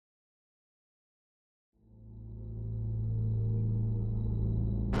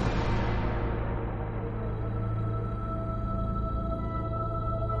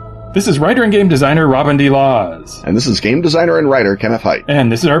This is writer and game designer Robin D. Laws. And this is game designer and writer Kenneth Hite.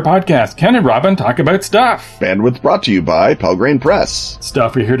 And this is our podcast, Ken and Robin Talk About Stuff. Bandwidth brought to you by Pelgrane Press.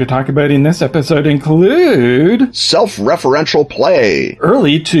 Stuff we're here to talk about in this episode include... self-referential play.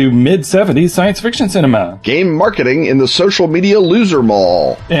 Early to mid-70s science fiction cinema. Game marketing in the social media loser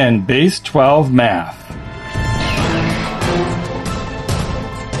mall. And Base 12 math.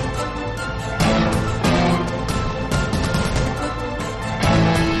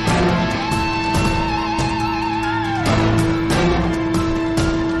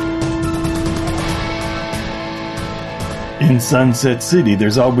 In Sunset City,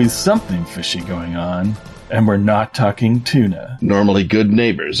 there's always something fishy going on, and we're not talking tuna. Normally good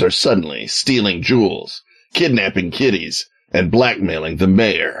neighbors are suddenly stealing jewels, kidnapping kitties, and blackmailing the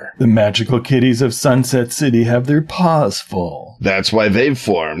mayor. The magical kitties of Sunset City have their paws full. That's why they've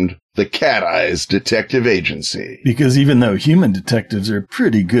formed the Cat Eyes Detective Agency. Because even though human detectives are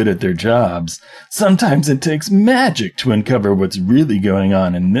pretty good at their jobs, sometimes it takes magic to uncover what's really going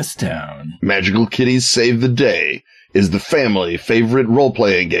on in this town. Magical Kitties Save the Day is the family favorite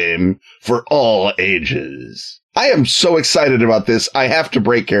role-playing game for all ages. I am so excited about this, I have to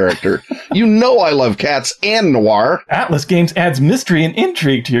break character. You know I love cats and noir. Atlas Games adds mystery and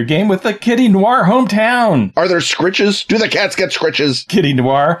intrigue to your game with the Kitty Noir hometown. Are there scritches? Do the cats get scritches? Kitty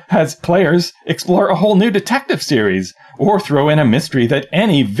Noir has players explore a whole new detective series, or throw in a mystery that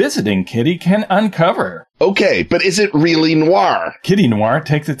any visiting kitty can uncover. Okay, but is it really noir? Kitty Noir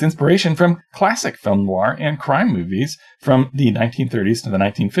takes its inspiration from classic film noir and crime movies from the 1930s to the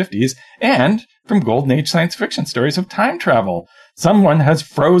 1950s, and from Golden Age science fiction stories of time travel. Someone has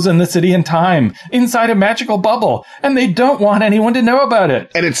frozen the city in time inside a magical bubble, and they don't want anyone to know about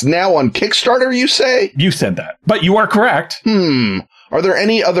it. And it's now on Kickstarter, you say? You said that, but you are correct. Are there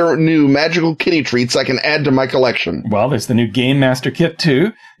any other new magical kitty treats I can add to my collection? Well, there's the new Game Master Kit,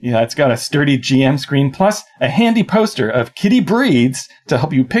 too. Yeah, it's got a sturdy GM screen, plus a handy poster of kitty breeds to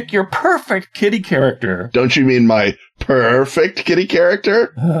help you pick your perfect kitty character. Don't you mean my perfect kitty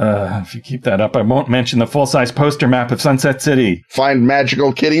character? If you keep that up, I won't mention the full-size poster map of Sunset City. Find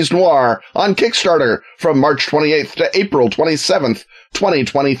Magical Kitties Noir on Kickstarter from March 28th to April 27th,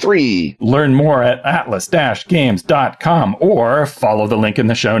 2023. Learn more at atlas-games.com or follow the link in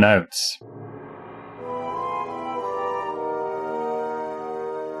the show notes.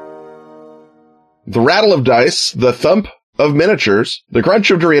 The rattle of dice, the thump of miniatures, the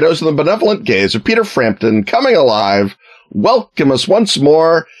crunch of Doritos, and the benevolent gaze of Peter Frampton coming alive welcome us once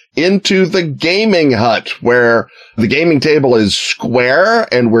more into the gaming hut, where the gaming table is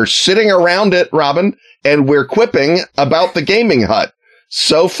square and we're sitting around it, Robin, and we're quipping about the gaming hut.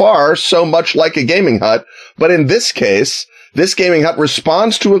 So far, so much like a gaming hut, but in this case, this gaming hut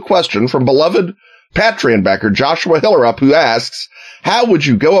responds to a question from beloved Patreon backer Joshua Hillerup, who asks, how would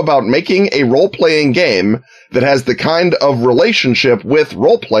you go about making a role-playing game that has the kind of relationship with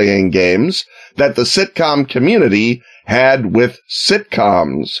role-playing games that the sitcom community had with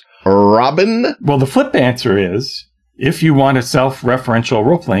sitcoms? Robin? Well, the flip answer is, if you want a self-referential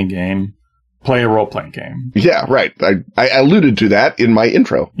role-playing game, play a role-playing game. Yeah, right. I alluded to that in my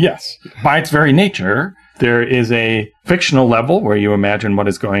intro. Yes. By its very nature, there is a fictional level where you imagine what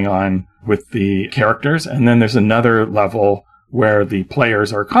is going on with the characters, and then there's another level where the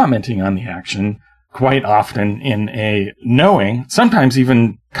players are commenting on the action, quite often in a knowing, sometimes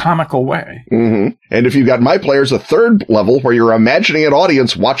even comical way. Mm-hmm. And if you've got My Players, a third level where you're imagining an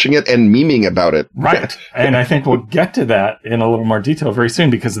audience watching it and memeing about it. Right. And I think we'll get to that in a little more detail very soon,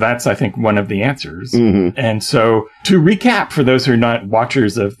 because that's, I think, one of the answers. Mm-hmm. And so to recap, for those who are not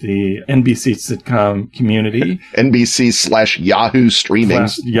watchers of the NBC sitcom community, NBC/Yahoo streaming,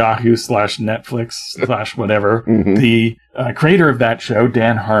 Yahoo/Netflix/ whatever, mm-hmm. the creator of that show,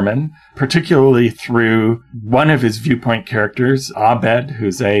 Dan Harmon, particularly through one of his viewpoint characters, Abed,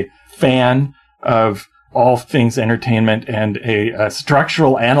 who's a fan of all things entertainment and a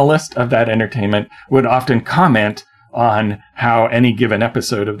structural analyst of that entertainment, would often comment on how any given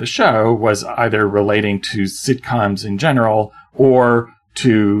episode of the show was either relating to sitcoms in general or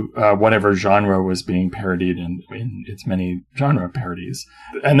to whatever genre was being parodied in its many genre parodies.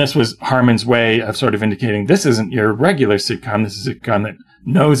 And this was Harmon's way of sort of indicating, this isn't your regular sitcom, this is a sitcom that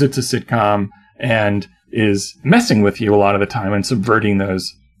knows it's a sitcom and is messing with you a lot of the time and subverting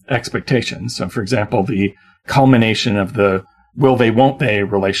those expectations. So, for example, the culmination of the will they, won't they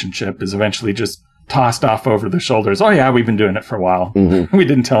relationship is eventually just tossed off over the shoulders. Oh, yeah, we've been doing it for a while. Mm-hmm. We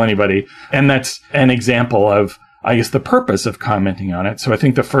didn't tell anybody. And that's an example of, I guess, the purpose of commenting on it. So I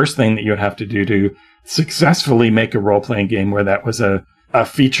think the first thing that you would have to do to successfully make a role-playing game where that was a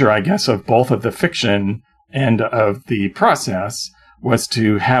feature, I guess, of both of the fiction and of the process was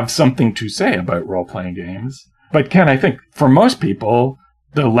to have something to say about role-playing games. But Ken, I think for most people,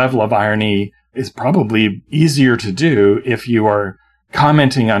 the level of irony is probably easier to do if you are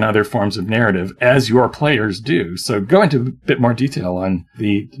commenting on other forms of narrative as your players do. So go into a bit more detail on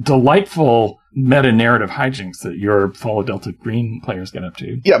the delightful meta-narrative hijinks that your Follow Delta Green players get up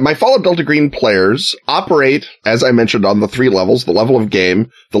to. Yeah, my Follow Delta Green players operate, as I mentioned, on the 3 levels: the level of game,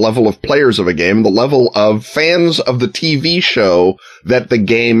 the level of players of a game, the level of fans of the TV show that the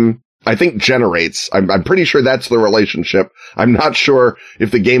game, I think, generates. I'm pretty sure that's the relationship. I'm not sure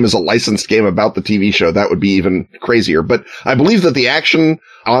if the game is a licensed game about the TV show. That would be even crazier. But I believe that the action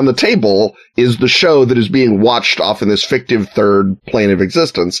on the table is the show that is being watched off in this fictive third plane of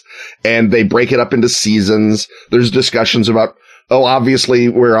existence. And they break it up into seasons. There's discussions about, oh, obviously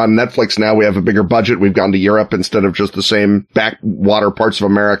we're on Netflix now. We have a bigger budget. We've gone to Europe instead of just the same backwater parts of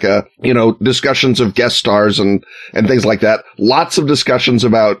America. You know, discussions of guest stars and things like that. Lots of discussions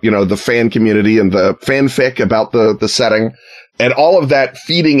about, you know, the fan community and the fanfic about the setting, and all of that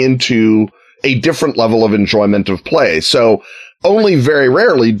feeding into a different level of enjoyment of play. So only very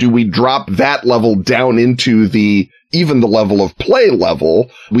rarely do we drop that level down into even the level of play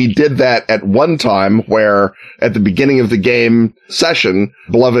level. We did that at one time where at the beginning of the game session,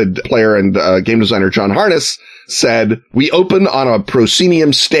 beloved player and game designer John Harness said, we open on a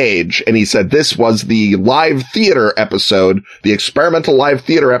proscenium stage. And he said this was the live theater episode, the experimental live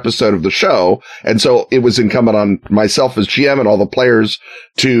theater episode of the show. And so it was incumbent on myself as GM and all the players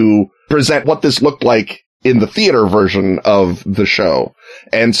to present what this looked like in the theater version of the show.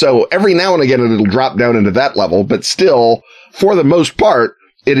 And so every now and again, it'll drop down into that level, but still, for the most part,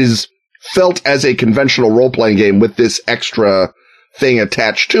 it is felt as a conventional role-playing game with this extra thing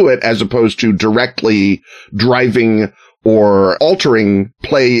attached to it, as opposed to directly driving or altering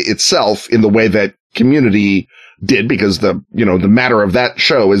play itself in the way that Community did, because the matter of that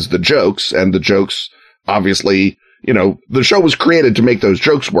show is the jokes, and the jokes obviously, you know, the show was created to make those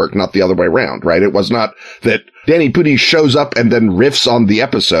jokes work, not the other way around, right? It was not that Danny Pudi shows up and then riffs on the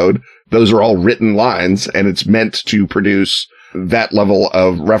episode. Those are all written lines, and it's meant to produce that level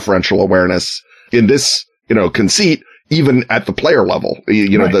of referential awareness in this, you know, conceit, even at the player level.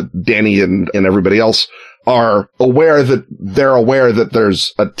 You know, right. That Danny and everybody else are aware that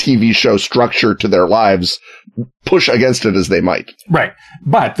there's a TV show structure to their lives, push against it as they might. Right.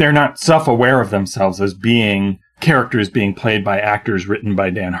 But they're not self-aware of themselves as being characters being played by actors written by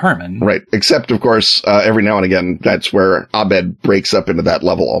Dan Harmon. Right. Except, of course, every now and again, that's where Abed breaks up into that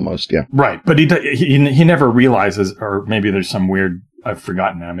level almost. Yeah. Right. But he never realizes, or maybe there's some weird, I've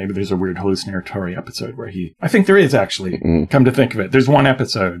forgotten now, maybe there's a weird hallucinatory episode where I think there is actually, come to think of it. There's one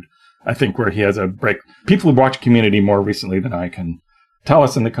episode, I think, where he has a break. People who watch Community more recently than I can tell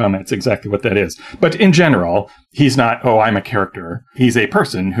us in the comments exactly what that is. But in general, he's not, oh, I'm a character. He's a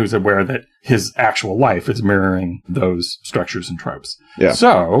person who's aware that his actual life is mirroring those structures and tropes. Yeah.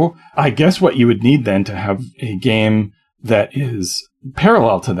 So I guess what you would need then to have a game that is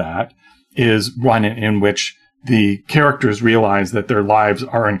parallel to that is one in which the characters realize that their lives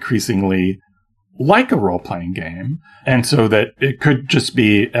are increasingly like a role-playing game. And so that it could just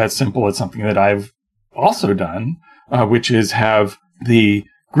be as simple as something that I've also done, which is have the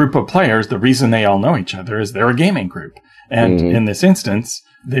group of players, the reason they all know each other is they're a gaming group. And in this instance,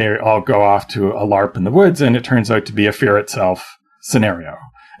 they all go off to a LARP in the woods, and it turns out to be a Fear Itself scenario.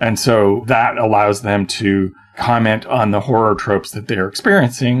 And so that allows them to comment on the horror tropes that they're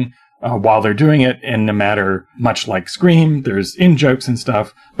experiencing while they're doing it in a matter much like Scream. There's in-jokes and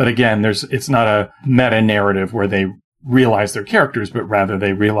stuff. But again, it's not a meta-narrative where they realize they're characters, but rather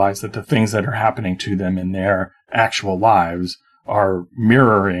they realize that the things that are happening to them in their actual lives are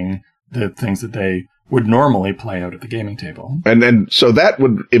mirroring the things that they would normally play out at the gaming table. And so that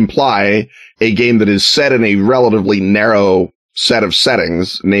would imply a game that is set in a relatively narrow set of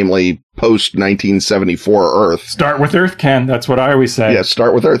settings, namely post-1974 Earth. Start with Earth, Ken. That's what I always say. Yeah,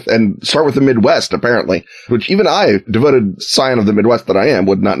 start with Earth, and start with the Midwest, apparently, which even I, devoted scion of the Midwest that I am,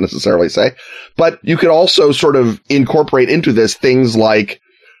 would not necessarily say. But you could also sort of incorporate into this things like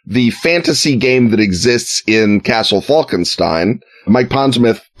the fantasy game that exists in Castle Falkenstein. Mike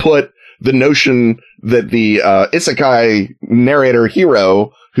Pondsmith put the notion that the isekai narrator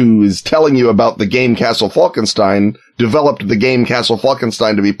hero who is telling you about the game Castle Falkenstein developed the game Castle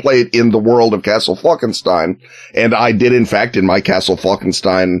Falkenstein to be played in the world of Castle Falkenstein. And I did, in fact, in my Castle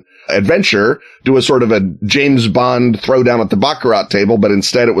Falkenstein adventure, do a sort of a James Bond throwdown at the Baccarat table, but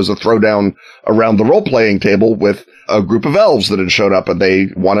instead it was a throwdown around the role-playing table with a group of elves that had showed up, and they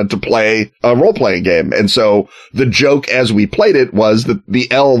wanted to play a role-playing game. And so the joke as we played it was that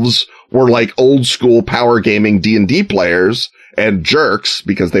the elves were like old school power gaming D&D players and jerks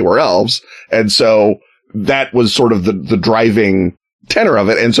because they were elves. And so that was sort of the driving tenor of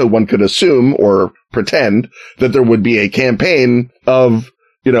it. And so one could assume or pretend that there would be a campaign of,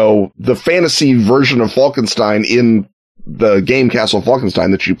 the fantasy version of Falkenstein in the game Castle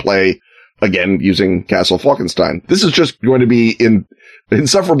Falkenstein that you play, again, using Castle Falkenstein. This is just going to be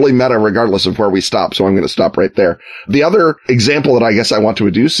insufferably meta regardless of where we stop, so I'm going to stop right there. The other example that I guess I want to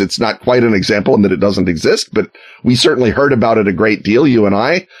adduce, it's not quite an example in that it doesn't exist, but we certainly heard about it a great deal, you and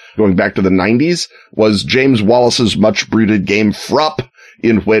I, going back to the 90s, was James Wallace's much-bruited game Frupp,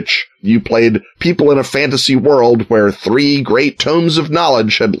 in which you played people in a fantasy world where 3 great tomes of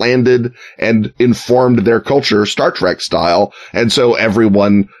knowledge had landed and informed their culture, Star Trek style. And so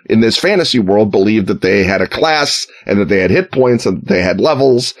everyone in this fantasy world believed that they had a class and that they had hit points and they had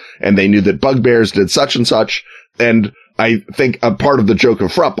levels and they knew that bugbears did such and such. And I think a part of the joke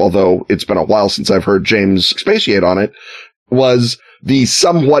of Frupp, although it's been a while since I've heard James expatiate on it, was the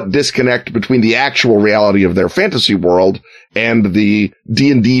somewhat disconnect between the actual reality of their fantasy world and the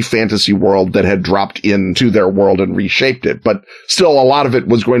D&D fantasy world that had dropped into their world and reshaped it. But still, a lot of it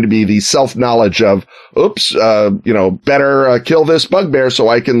was going to be the self-knowledge of, oops, better kill this bugbear so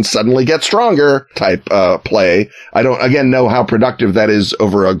I can suddenly get stronger type play. I don't, again, know how productive that is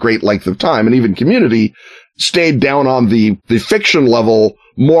over a great length of time. And even Community stayed down on the fiction level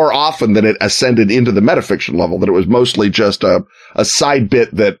more often than it ascended into the metafiction level, that it was mostly just a side bit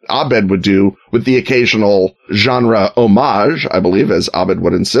that Abed would do with the occasional genre homage, I believe, as Abed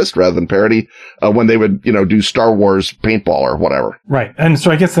would insist, rather than parody, when they would, do Star Wars paintball or whatever. Right. And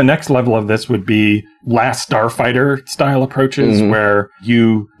so I guess the next level of this would be Last Starfighter style approaches, where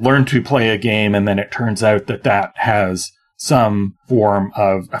you learn to play a game and then it turns out that has some form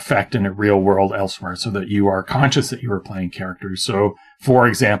of effect in a real world elsewhere, so that you are conscious that you are playing characters. So, for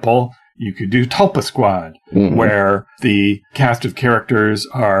example, you could do Tulpa Squad, where the cast of characters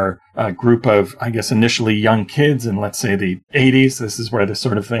are a group of, I guess, initially young kids in, let's say, the 80s. This is where this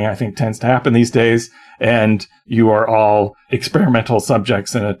sort of thing, I think, tends to happen these days. And you are all experimental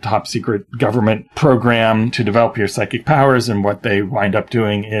subjects in a top secret government program to develop your psychic powers. And what they wind up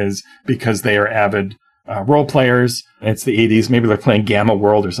doing is, because they are avid role players, it's the 80s, maybe they're playing Gamma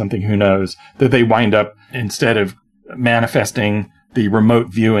World or something, who knows, that they wind up, instead of manifesting the remote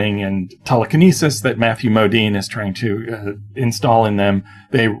viewing and telekinesis that Matthew Modine is trying to install in them,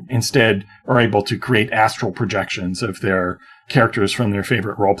 they instead are able to create astral projections of their characters from their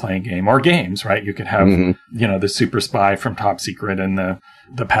favorite role-playing game or games, right? You could have, the super spy from Top Secret and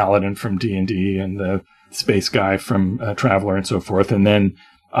the paladin from D&D and the space guy from Traveler and so forth. And then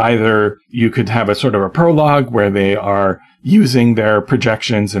either you could have a sort of a prologue where they are using their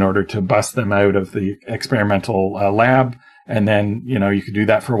projections in order to bust them out of the experimental lab. And then, you could do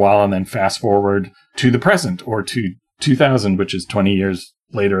that for a while and then fast forward to the present, or to 2000, which is 20 years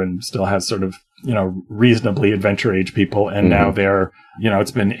later and still has sort of, reasonably adventure age people. And now they're,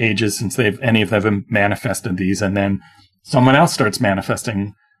 it's been ages since any of them manifested these. And then someone else starts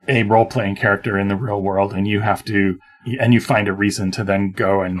manifesting a role-playing character in the real world, and you have to, and you find a reason to then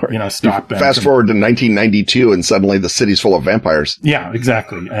go and, stop them. Fast forward to 1992 and suddenly the city's full of vampires. Yeah,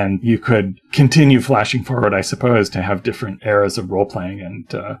 exactly. And you could continue flashing forward, I suppose, to have different eras of role-playing.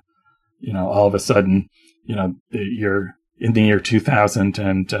 And, all of a sudden, you're in the year 2000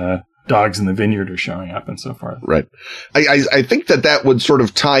 and Dogs in the Vineyard are showing up and so forth. Right. I think that would sort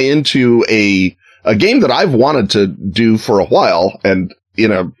of tie into a game that I've wanted to do for a while. And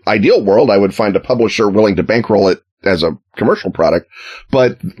in an ideal world, I would find a publisher willing to bankroll it as a commercial product.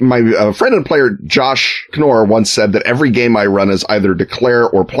 But my friend and player Josh Knorr once said that every game I run is either Declare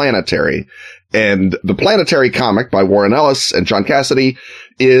or Planetary. And the Planetary comic by Warren Ellis and John Cassidy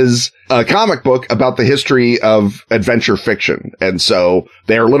is a comic book about the history of adventure fiction. And so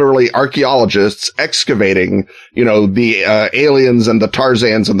they are literally archaeologists excavating, the aliens and the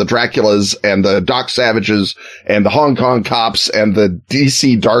Tarzans and the Draculas and the Doc Savages and the Hong Kong cops and the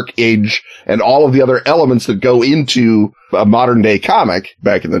DC Dark Age and all of the other elements that go into a modern day comic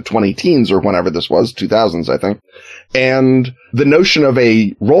back in the 20-teens or whenever this was, 2000s, I think. And the notion of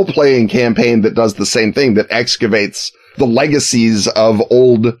a role-playing campaign that does the same thing, that excavates the legacies of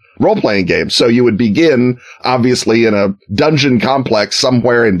old role-playing games. So you would begin, obviously, in a dungeon complex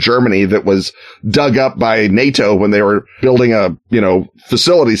somewhere in Germany that was dug up by NATO when they were building a,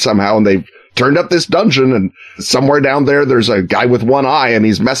 facility somehow, and they turned up this dungeon, and somewhere down there's a guy with one eye, and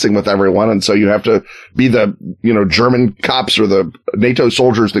he's messing with everyone. And so you have to be the, German cops or the NATO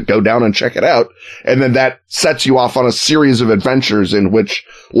soldiers that go down and check it out. And then that sets you off on a series of adventures in which,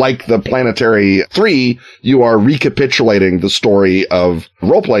 like the Planetary 3, you are recapitulating the story of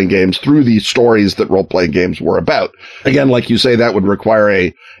role-playing games through the stories that role-playing games were about. Again, like you say, that would require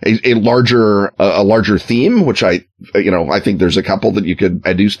a larger theme, which I think there's a couple that you could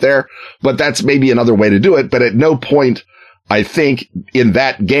adduce there, but that's maybe another way to do it. But at no point, I think, in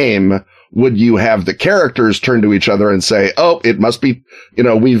that game would you have the characters turn to each other and say, oh, it must be,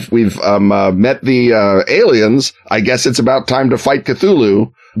 we've met the aliens. I guess it's about time to fight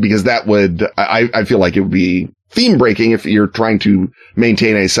Cthulhu, because that would, I feel like it would be theme breaking if you're trying to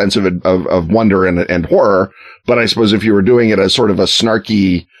maintain a sense of wonder and horror. But I suppose if you were doing it as sort of a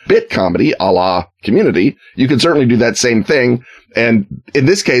snarky bit comedy a la Community, you could certainly do that same thing. And in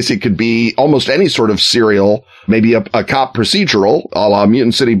this case, it could be almost any sort of serial, maybe a cop procedural a la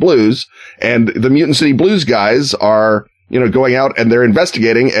Mutant City Blues. And the Mutant City Blues guys are, going out and they're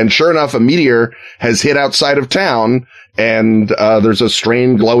investigating. And sure enough, a meteor has hit outside of town. And there's a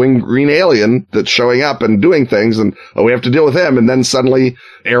strange glowing green alien that's showing up and doing things, and we have to deal with him. And then suddenly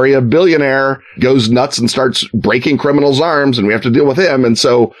area billionaire goes nuts and starts breaking criminals' arms, and we have to deal with him. And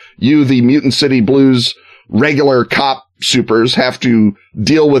so you, the Mutant City Blues regular cop supers, have to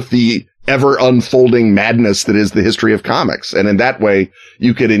deal with the ever unfolding madness that is the history of comics. And in that way,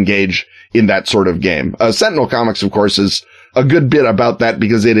 you could engage in that sort of game. Sentinel Comics, of course, is a good bit about that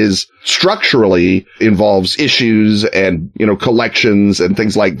because it is structurally involves issues and, collections and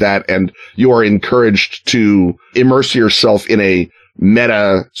things like that. And you are encouraged to immerse yourself in a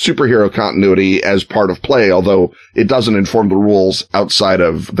meta superhero continuity as part of play, although it doesn't inform the rules outside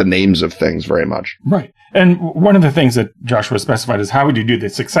of the names of things very much. Right. And one of the things that Joshua specified is how would you do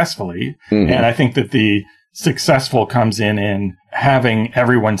this successfully? Mm-hmm. And I think that the successful comes in having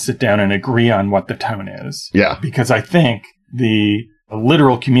everyone sit down and agree on what the tone is. Yeah. Because I think the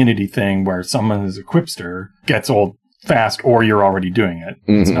literal Community thing where someone is a quipster gets old fast, or you're already doing it.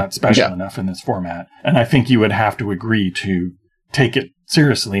 Mm-hmm. It's not special enough in this format. And I think you would have to agree to take it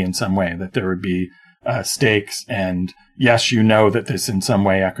seriously in some way, that there would be stakes. And yes, that this in some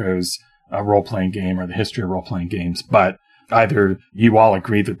way echoes a role-playing game or the history of role-playing games, but either you all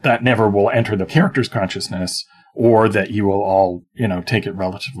agree that never will enter the character's consciousness, or that you will all, take it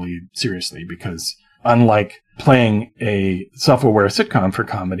relatively seriously. Because unlike playing a self-aware sitcom for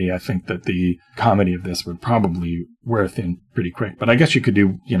comedy, I think that the comedy of this would probably wear thin pretty quick. But I guess you could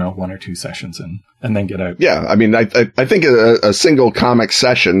do, 1 or 2 sessions and then get out. Yeah. I mean, I think a single comic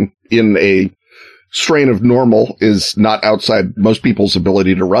session in a strain of normal is not outside most people's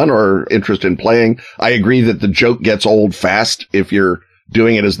ability to run or interest in playing. I agree that the joke gets old fast if you're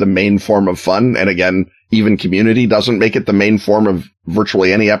doing it as the main form of fun. And again, even Community doesn't make it the main form of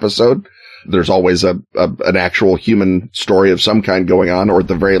virtually any episode. There's always an actual human story of some kind going on, or at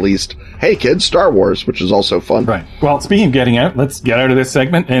the very least, hey kids, Star Wars, which is also fun. Right. Well, speaking of getting out, let's get out of this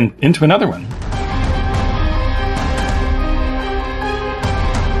segment and into another one.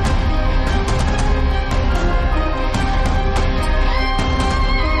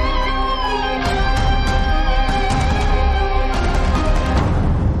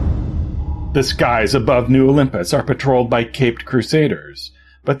 The skies above New Olympus are patrolled by caped crusaders,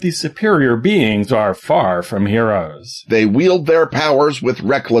 but these superior beings are far from heroes. They wield their powers with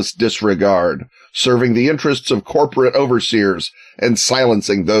reckless disregard, serving the interests of corporate overseers and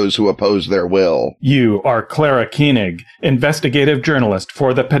silencing those who oppose their will. You are Clara Koenig, investigative journalist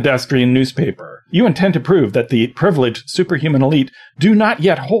for the Pedestrian newspaper. You intend to prove that the privileged superhuman elite do not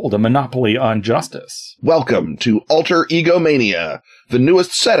yet hold a monopoly on justice. Welcome to Alter Ego Mania, the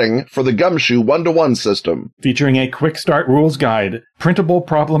newest setting for the Gumshoe 1-to-1 system. Featuring a quick start rules guide, printable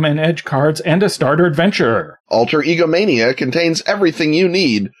problem and edge cards, and a starter adventure. Alter Ego Mania contains everything you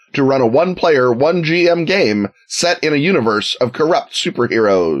need to run a one-player, 1GM game set in a universe of corrupt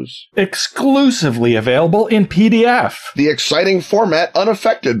superheroes. Exclusively available in PDF. The exciting format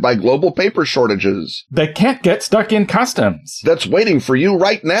unaffected by global paper shortages. That can't get stuck in customs. That's waiting for you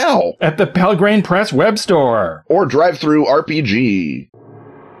right now. At the Pelgrane Press web store. Or Drive-Thru RPG.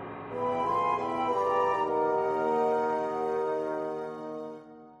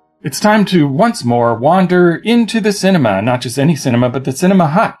 It's time to once more wander into the cinema, not just any cinema, but the Cinema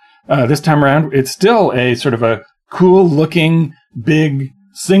Hut. This time around, it's still a sort of a cool-looking, big,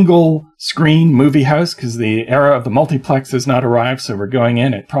 single-screen movie house, because the era of the multiplex has not arrived, so we're going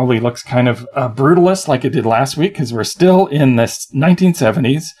in. It probably looks kind of brutalist like it did last week, because we're still in the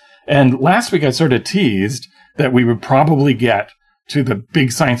 1970s. And last week I sort of teased that we would probably get to the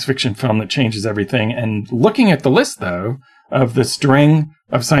big science fiction film that changes everything. And looking at the list, though, of the string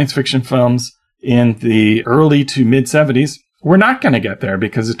of science fiction films in the early to mid-70s, we're not going to get there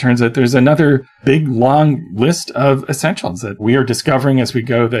because it turns out there's another big, long list of essentials that we are discovering as we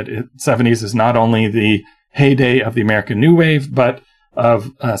go, that 70s is not only the heyday of the American New Wave, but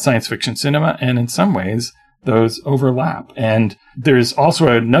of science fiction cinema. And in some ways, those overlap. And there's also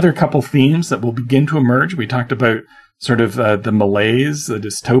another couple themes that will begin to emerge. We talked about sort of the malaise, the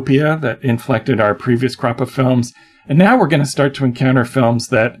dystopia that inflected our previous crop of films. And now we're going to start to encounter films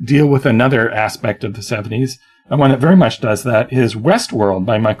that deal with another aspect of the 70s. And one that very much does that is Westworld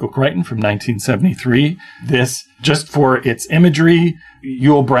by Michael Crichton from 1973. This, just for its imagery,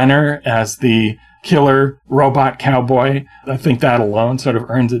 Yul Brynner as the killer robot cowboy, I think that alone sort of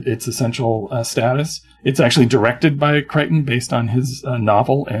earns it its essential status. It's actually directed by Crichton based on his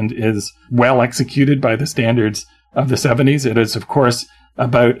novel and is well executed by the standards of the 70s. It is, of course,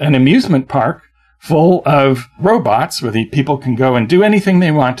 about an amusement park full of robots where the people can go and do anything they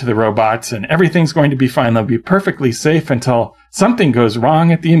want to the robots and everything's going to be fine. They'll be perfectly safe until something goes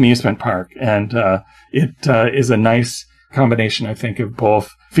wrong at the amusement park. And it is a nice combination, I think, of both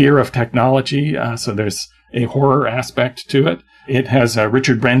fear of technology. So there's a horror aspect to it. It has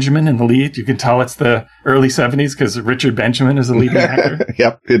Richard Benjamin in the lead. You can tell it's the early 70s because Richard Benjamin is a leading actor.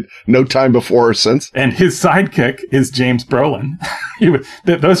 Yep. No time before or since. And his sidekick is James Brolin.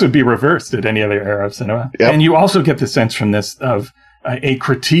 Those would be reversed at any other era of cinema. Yep. And you also get the sense from this of a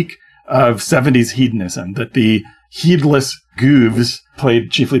critique of 70s hedonism, that the heedless goofs,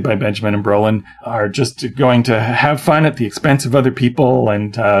 played chiefly by Benjamin and Brolin, are just going to have fun at the expense of other people,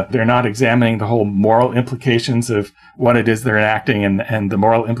 and they're not examining the whole moral implications of what it is they're enacting, and the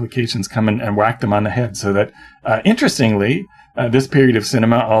moral implications come and whack them on the head. So that, interestingly, this period of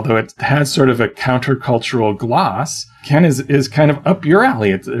cinema, although it has sort of a countercultural gloss, Ken, is kind of up your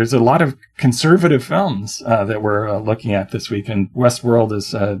alley. There's a lot of conservative films that we're looking at this week, and Westworld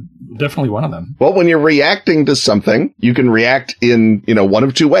is definitely one of them. Well, when you're reacting to something, you can react in, one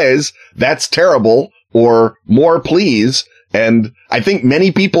of two ways. That's terrible, or more please. And I think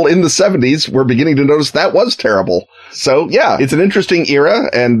many people in the 70s were beginning to notice that was terrible. So yeah, it's an interesting era.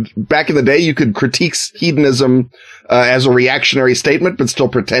 And back in the day, you could critique hedonism as a reactionary statement, but still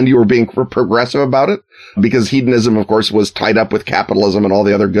pretend you were being progressive about it, because hedonism, of course, was tied up with capitalism and all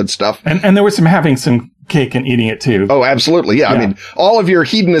the other good stuff. And there was having some cake and eating it too. Oh, absolutely. Yeah. I mean, all of your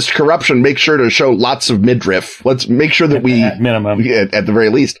hedonist corruption, make sure to show lots of midriff. Let's make sure that at minimum, at the very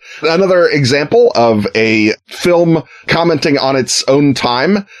least. Another example of a film commenting on its own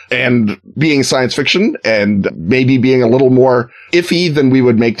time and being science fiction and maybe being a little more iffy than we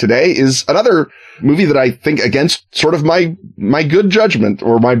would make today is another movie that I think, against sort of my good judgment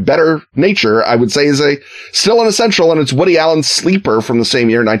or my better nature, I would say is still an essential, and it's Woody Allen's Sleeper from the same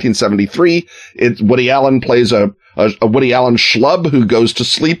year, 1973. Woody Allen plays a Woody Allen schlub who goes to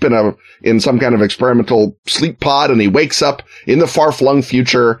sleep in some kind of experimental sleep pod, and he wakes up in the far-flung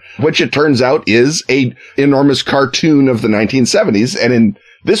future, which it turns out is a enormous cartoon of the 1970s. And in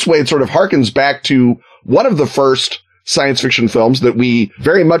this way, it sort of harkens back to one of the first science fiction films that we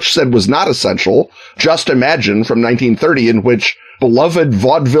very much said was not essential, Just Imagine from 1930, in which beloved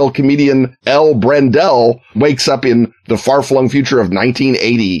vaudeville comedian L. Brendel wakes up in the far-flung future of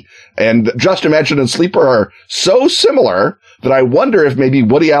 1980. And Just Imagine and Sleeper are so similar that I wonder if maybe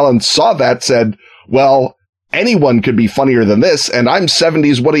Woody Allen saw that, said, well, anyone could be funnier than this, and I'm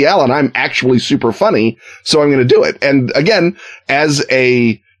 70s Woody Allen. I'm actually super funny, so I'm going to do it. And again, as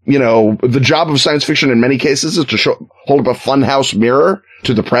the job of science fiction in many cases is to hold up a funhouse mirror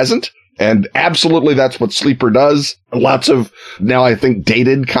to the present. And absolutely that's what Sleeper does. Lots of now, I think,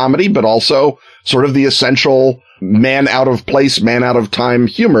 dated comedy, but also sort of the essential man out of place, man out of time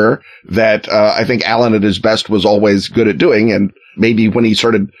humor that I think Allen at his best was always good at doing. And maybe when he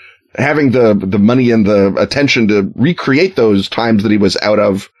started having the money and the attention to recreate those times that he was out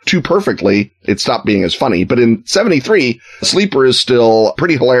of too perfectly, it stopped being as funny. But in 73, Sleeper is still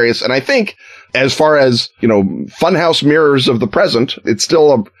pretty hilarious. And I think as far as, funhouse mirrors of the present, it's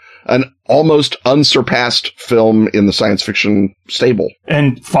still an almost unsurpassed film in the science fiction stable.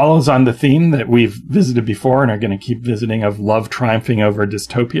 And follows on the theme that we've visited before and are going to keep visiting of love triumphing over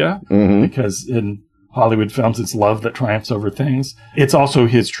dystopia, because in Hollywood films, it's love that triumphs over things. It's also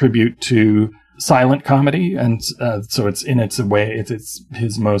his tribute to silent comedy, and so it's in its way, it's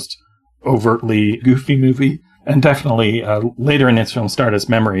his most overtly goofy movie. And definitely later in his film, Stardust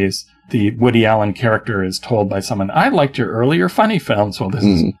Memories, the Woody Allen character is told by someone, I liked your earlier funny films. Well, this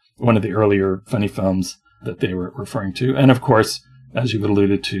is one of the earlier funny films that they were referring to. And of course, as you've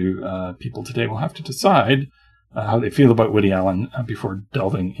alluded to, people today will have to decide how they feel about Woody Allen before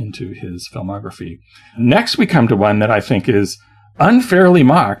delving into his filmography. Next, we come to one that I think is unfairly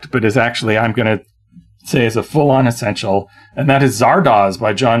mocked, but is actually, I'm going to say, is a full-on essential, and that is Zardoz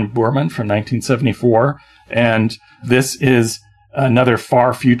by John Boorman from 1974. And this is another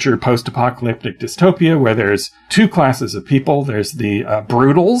far future post-apocalyptic dystopia where there's two classes of people. There's the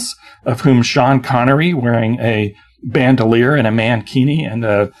Brutals, of whom Sean Connery, wearing a bandolier and a mankini and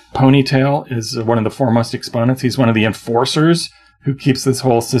a ponytail, is one of the foremost exponents. He's one of the enforcers who keeps this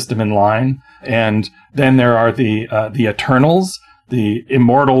whole system in line. And then there are the Eternals, the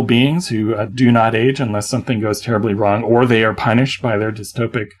immortal beings who do not age unless something goes terribly wrong, or they are punished by their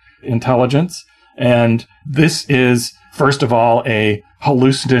dystopic intelligence. And this is, first of all, a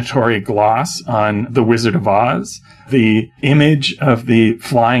hallucinatory gloss on The Wizard of Oz. The image of the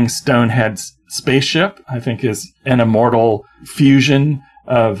flying Stonehead spaceship, I think, is an immortal fusion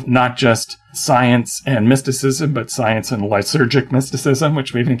of not just science and mysticism, but science and lysergic mysticism,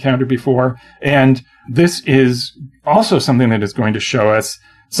 which we've encountered before. And this is also something that is going to show us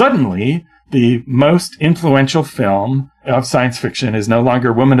suddenly the most influential film of science fiction is no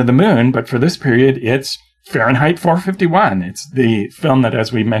longer Woman of the Moon, but for this period, it's Fahrenheit 451. It's the film that,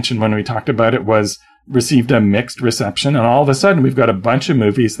 as we mentioned when we talked about it, received a mixed reception. And all of a sudden, we've got a bunch of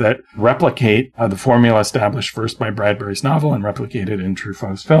movies that replicate the formula established first by Bradbury's novel and replicated in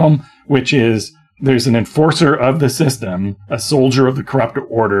Truffaut's film, which is there's an enforcer of the system, a soldier of the corrupt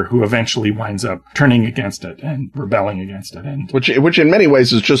order, who eventually winds up turning against it and rebelling against it. And which in many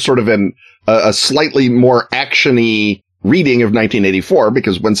ways is just sort of a slightly more action-y reading of 1984,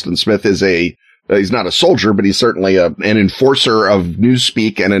 because Winston Smith is he's not a soldier, but he's certainly an enforcer of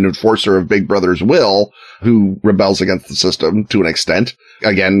newspeak and an enforcer of Big Brother's will, who rebels against the system to an extent.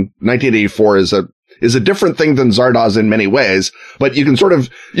 Again, 1984 is a different thing than Zardoz in many ways, but you can sort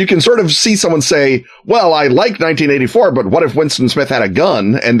of see someone say, well, I like 1984, but what if Winston Smith had a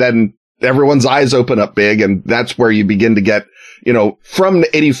gun? And then everyone's eyes open up big, and that's where you begin to get, from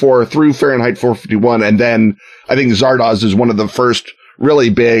 84 through Fahrenheit 451. And then I think Zardoz is one of the first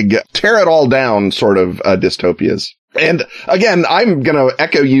really big, tear it all down sort of dystopias. And again, I'm going to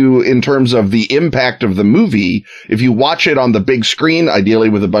echo you in terms of the impact of the movie. If you watch it on the big screen, ideally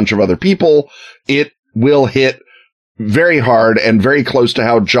with a bunch of other people, it will hit very hard and very close to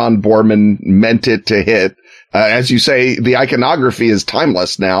how John Boorman meant it to hit. As you say, the iconography is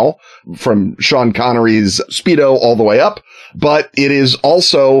timeless now, from Sean Connery's Speedo all the way up. But it is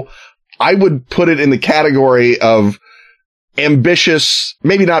also, I would put it in the category of ambitious,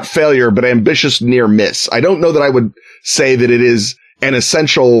 maybe not failure, but ambitious near miss. I don't know that I would say that it is an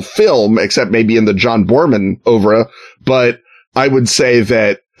essential film, except maybe in the John Boorman oeuvre, but I would say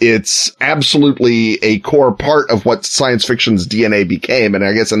that it's absolutely a core part of what science fiction's DNA became. And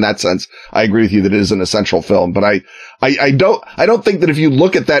I guess in that sense, I agree with you that it is an essential film. But I don't think that if you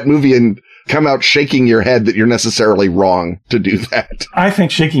look at that movie and come out shaking your head that you're necessarily wrong to do that. I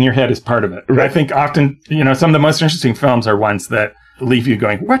think shaking your head is part of it. Right. I think often, some of the most interesting films are ones that leave you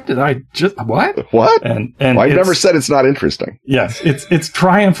going, what? What? And well, I've never said it's not interesting. Yes. It's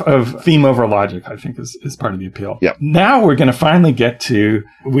triumph of theme over logic, I think is part of the appeal. Yep. Now we're going to finally get to,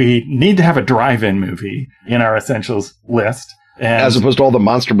 we need to have a drive-in movie in our essentials list. And as opposed to all the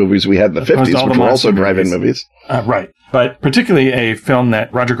monster movies we had in the 50s, which were also drive-in movies. Right. But particularly a film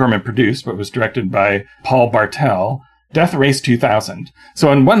that Roger Corman produced, but was directed by Paul Bartel, Death Race 2000. So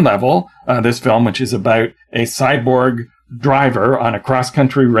on one level, this film, which is about a cyborg driver on a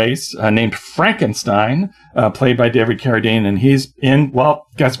cross-country race named Frankenstein, played by David Carradine, and he's in, well,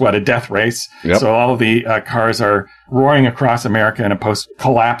 guess what, a death race. Yep. So all of the cars are roaring across America in a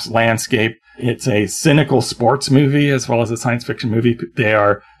post-collapse landscape. It's a cynical sports movie as well as a science fiction movie. They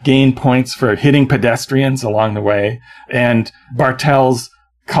are gain points for hitting pedestrians along the way. And Bartel's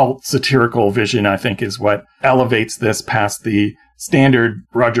cult satirical vision, I think, is what elevates this past the standard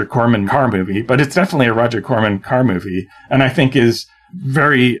Roger Corman car movie. But it's definitely a Roger Corman car movie. And I think is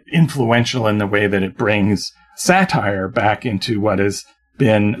very influential in the way that it brings satire back into what has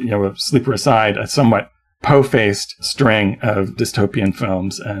been, Sleeper Aside, a somewhat po-faced string of dystopian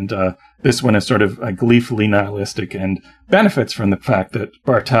films. And this one is sort of gleefully nihilistic and benefits from the fact that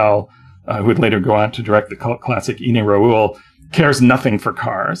Bartel, who would later go on to direct the cult classic Ine Raoul, cares nothing for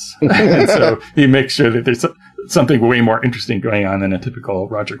cars. And so he makes sure that there's something way more interesting going on than a typical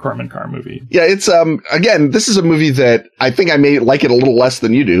Roger Corman car movie. Yeah, it's, again, this is a movie that I think I may like it a little less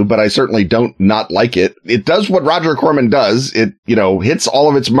than you do, but I certainly don't not like it. It does what Roger Corman does. It, hits all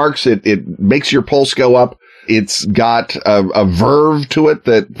of its marks. It makes your pulse go up. It's got a verve to it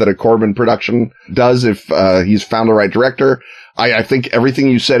that a Corman production does if he's found the right director. I think everything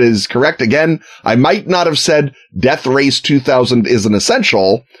you said is correct. Again, I might not have said Death Race 2000 is an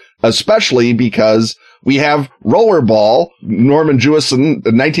essential, especially because we have Rollerball, Norman Jewison,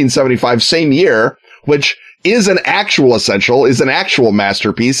 1975, same year, which is an actual essential, is an actual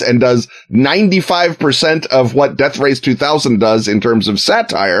masterpiece, and does 95% of what Death Race 2000 does in terms of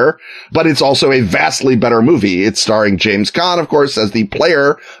satire, but it's also a vastly better movie. It's starring James Caan, of course, as the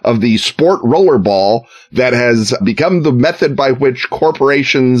player of the sport rollerball that has become the method by which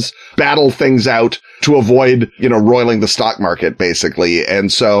corporations battle things out to avoid, roiling the stock market, basically.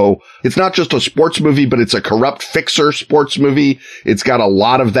 And so it's not just a sports movie, but it's a corrupt fixer sports movie. It's got a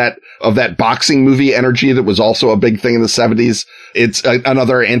lot of that boxing movie energy that was also a big thing in the 70s. It's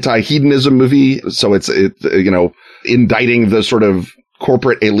another anti-hedonism movie. So it's indicting the sort of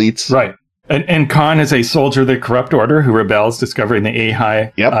corporate elites. Right. And Khan is a soldier of the corrupt order who rebels, discovering the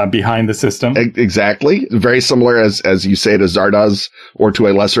A-high behind the system. Exactly. Very similar, as you say, to Zardoz, or to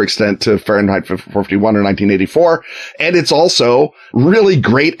a lesser extent to Fahrenheit 451 or 1984. And it's also really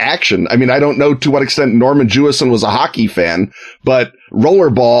great action. I mean, I don't know to what extent Norman Jewison was a hockey fan, but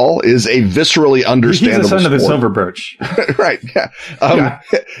Rollerball is a viscerally understandable sport. He's the son of the Silver Birch. Right, yeah.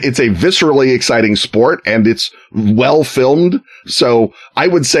 It's a viscerally exciting sport, and it's well filmed. So I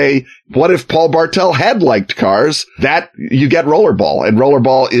would say, what if Paul Bartel had liked cars? That you get Rollerball, and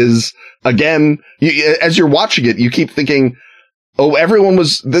Rollerball is, again, as you're watching it, you keep thinking, oh, everyone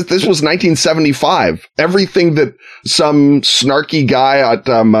was, this was 1975. Everything that some snarky guy at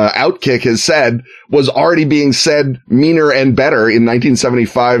Outkick has said was already being said meaner and better in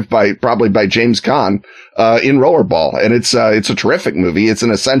 1975 probably by James Caan, in Rollerball. And it's a terrific movie. It's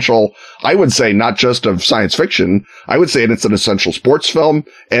an essential, I would say, not just of science fiction. I would say it's an essential sports film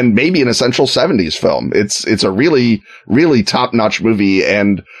and maybe an essential 70s film. It's a really, really top-notch movie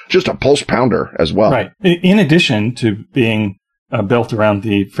and just a pulse pounder as well. Right. In addition to being built around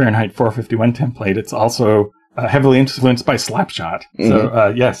the Fahrenheit 451 template, it's also heavily influenced by Slapshot. Mm-hmm.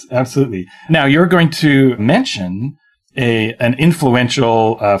 So, yes, absolutely. Now, you're going to mention an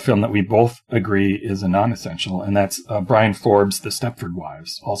influential film that we both agree is a non-essential, and that's Brian Forbes' The Stepford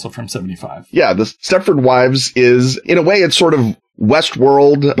Wives, also from 75. Yeah, The Stepford Wives is, in a way, it's sort of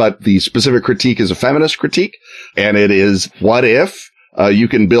Westworld, but the specific critique is a feminist critique, and it is, what if you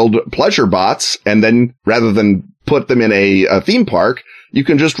can build pleasure bots, and then rather than put them in a theme park, you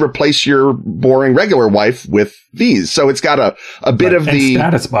can just replace your boring regular wife with these. So it's got a bit of the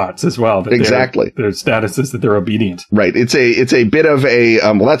status bots as well. Exactly. Their status is that they're obedient. Right. It's a bit of a,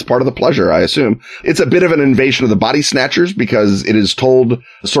 well, that's part of the pleasure, I assume. It's a bit of an invasion of the body snatchers because it is told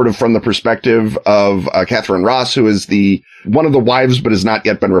sort of from the perspective of Catherine Ross, who is one of the wives, but has not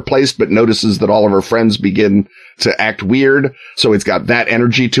yet been replaced, but notices that all of her friends begin to act weird. So it's got that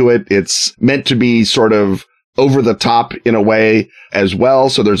energy to it. It's meant to be sort of over the top in a way as well.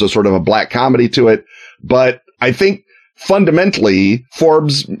 So there's a sort of a black comedy to it. But I think fundamentally,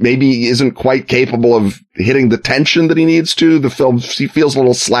 Forbes maybe isn't quite capable of hitting the tension that he needs to. The film feels a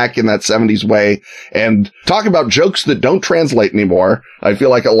little slack in that 70s way. And talk about jokes that don't translate anymore. I feel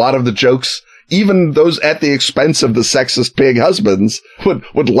like a lot of the jokes, even those at the expense of the sexist pig husbands,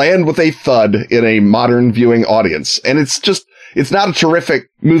 would land with a thud in a modern viewing audience. And it's not a terrific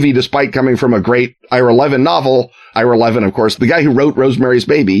movie despite coming from a great Ira Levin novel. Ira Levin, of course, the guy who wrote Rosemary's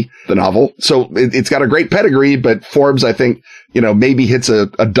Baby, the novel. So it's got a great pedigree, but Forbes, I think, maybe hits a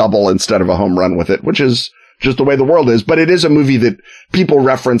double instead of a home run with it, which is just the way the world is. But it is a movie that people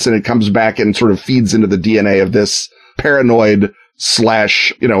reference, and it comes back and sort of feeds into the DNA of this paranoid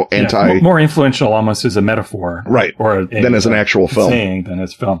 / anti... more influential almost as a metaphor. Right. Than as an actual film. Saying than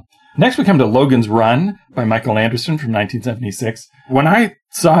as film. Next, we come to Logan's Run by Michael Anderson from 1976. When I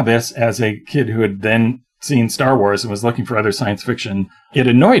saw this as a kid who had then seen Star Wars and was looking for other science fiction, it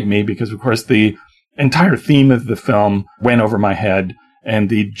annoyed me because, of course, the entire theme of the film went over my head, and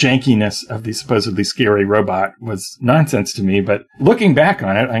the jankiness of the supposedly scary robot was nonsense to me. But looking back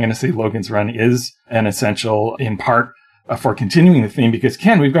on it, I'm going to say Logan's Run is an essential, in part, for continuing the theme, because,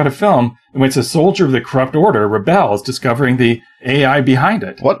 Ken, we've got a film in which a soldier of the corrupt order rebels, discovering the AI behind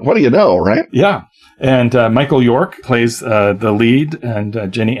it. What do you know, right? Yeah. And Michael York plays the lead,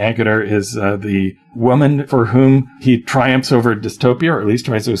 and Jenny Agutter is the woman for whom he triumphs over dystopia, or at least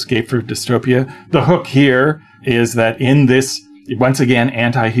tries to escape from dystopia. The hook here is that in this, once again,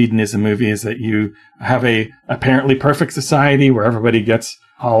 anti-hedonism movie, is that you have a apparently perfect society where everybody gets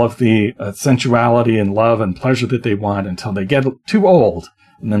all of the sensuality and love and pleasure that they want until they get too old.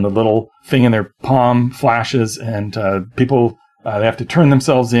 And then the little thing in their palm flashes, and people They have to turn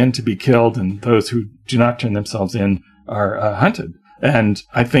themselves in to be killed, and those who do not turn themselves in are hunted. And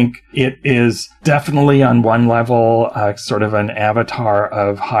I think it is definitely on one level sort of an avatar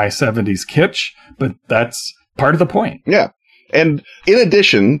of high 70s kitsch, but that's part of the point. Yeah. And in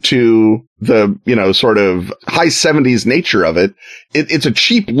addition to the, sort of high 70s nature of it, it's a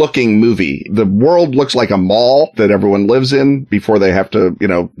cheap looking movie. The world looks like a mall that everyone lives in before they have to,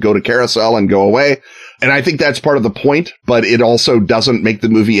 go to carousel and go away. And I think that's part of the point, but it also doesn't make the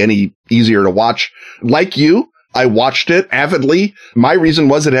movie any easier to watch. Like you, I watched it avidly. My reason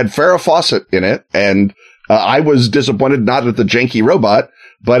was it had Farrah Fawcett in it, and I was disappointed not at the janky robot,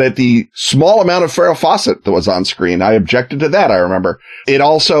 but at the small amount of Farrah Fawcett that was on screen. I objected to that, I remember. It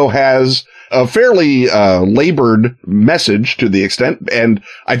also has a fairly labored message to the extent, and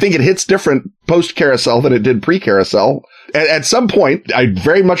I think it hits different post-carousel than it did pre-carousel. At some point, I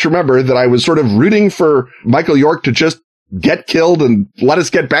very much remember that I was sort of rooting for Michael York to just get killed and let us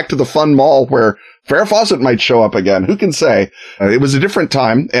get back to the fun mall where Farrah Fawcett might show up again. Who can say? It was a different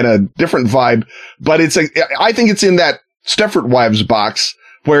time and a different vibe, but I think it's in that Stepford Wives box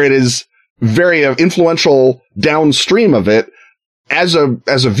where it is very influential downstream of it. As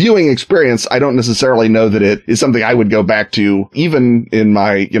a viewing experience, I don't necessarily know that it is something I would go back to even in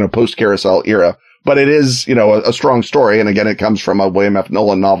my, post-carousel era, but it is, a strong story. And again, it comes from a William F.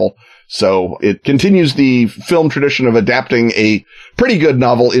 Nolan novel. So it continues the film tradition of adapting a pretty good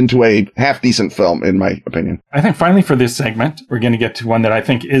novel into a half-decent film, in my opinion. I think finally for this segment, we're going to get to one that I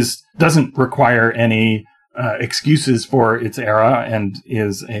think doesn't require any excuses for its era and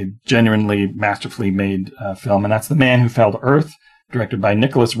is a genuinely masterfully made film. And that's The Man Who Fell to Earth, directed by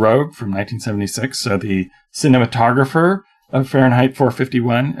Nicholas Roeg from 1976. So the cinematographer of Fahrenheit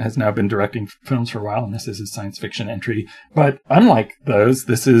 451 has now been directing films for a while, and this is his science fiction entry. But unlike those,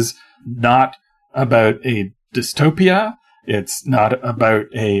 this is not about a dystopia. It's not about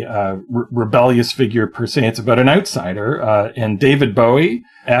a rebellious figure per se. It's about an outsider. And David Bowie,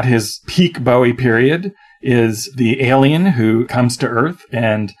 at his peak Bowie period, is the alien who comes to Earth,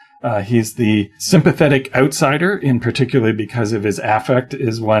 and he's the sympathetic outsider, in particular because of his affect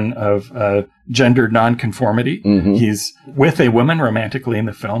is one of gender nonconformity. Mm-hmm. He's with a woman romantically in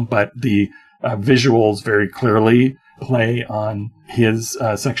the film, but the visuals very clearly play on his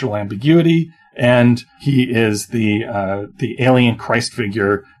sexual ambiguity, and he is the alien Christ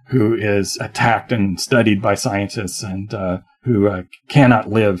figure who is attacked and studied by scientists and who cannot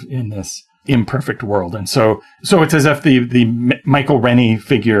live in this imperfect world. And so it's as if the Michael Rennie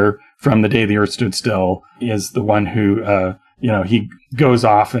figure from The Day the Earth Stood Still is the one who, he goes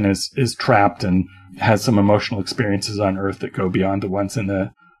off and is trapped and has some emotional experiences on Earth that go beyond the ones in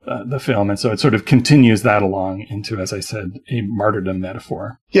the film. And so it sort of continues that along into, as I said, a martyrdom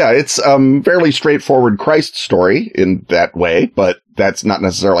metaphor. Yeah, it's fairly straightforward Christ story in that way, but that's not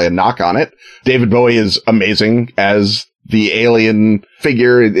necessarily a knock on it. David Bowie is amazing as the alien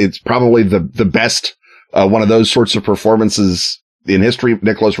figure. It's probably the best one of those sorts of performances in history.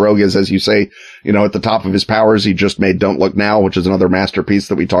 Nicholas Roeg is, as you say, at the top of his powers. He just made Don't Look Now, which is another masterpiece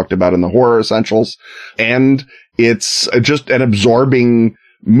that we talked about in the Horror Essentials. And it's just an absorbing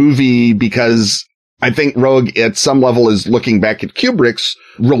movie because I think Roeg at some level is looking back at Kubrick's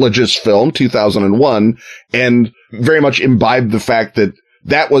religious film, 2001, and very much imbibed the fact that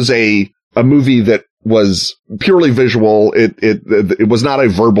that was a movie that was purely visual. It was not a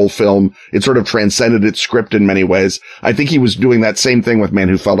verbal film. It sort of transcended its script in many ways. I think he was doing that same thing with Man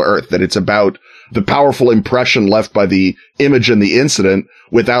Who Fell to Earth, that it's about the powerful impression left by the image and the incident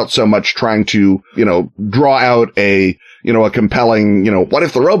without so much trying to, draw out a compelling, what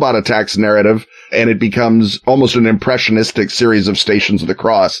if the robot attacks narrative, and it becomes almost an impressionistic series of Stations of the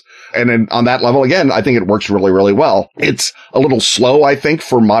Cross. And then on that level, again, I think it works really, really well. It's a little slow, I think,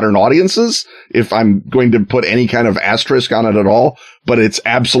 for modern audiences, if I'm going to put any kind of asterisk on it at all, but it's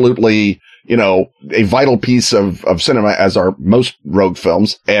absolutely, a vital piece of cinema, as are most Roeg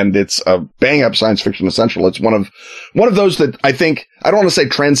films. And it's a bang up science fiction essential. It's one of those that I think, I don't want to say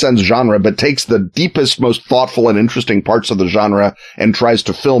transcends genre, but takes the deepest, most thoughtful and interesting parts of the genre and tries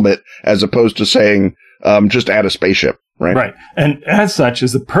to film it, as opposed to saying, just add a spaceship, right? Right. And as such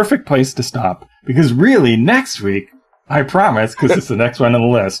is the perfect place to stop, because really next week, I promise, because it's the next one on the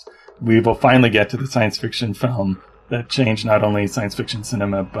list, we will finally get to the science fiction film that changed not only science fiction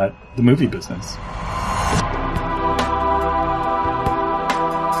cinema, but the movie business.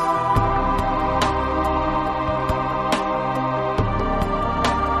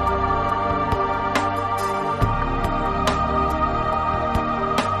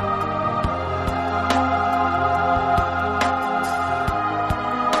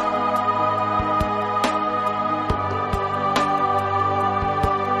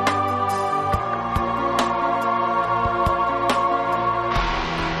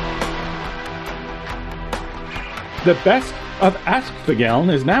 The Best of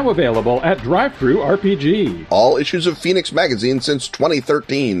Askfageln is now available at Drive-Thru RPG. All issues of Phoenix Magazine since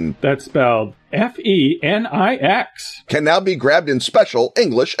 2013. That's spelled F-E-N-I-X. Can now be grabbed in special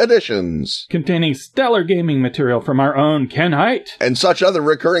English editions. Containing stellar gaming material from our own Ken Hite. And such other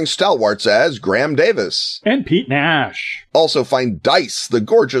recurring stalwarts as Graham Davis. And Pete Nash. Also find Dice, the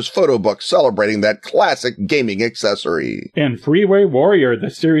gorgeous photo book celebrating that classic gaming accessory. And Freeway Warrior, the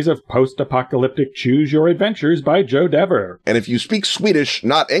series of post-apocalyptic choose-your-adventures by Joe Dever. And if you speak Swedish,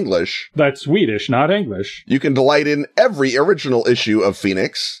 not English... That's Swedish, not English. You can delight in every original issue of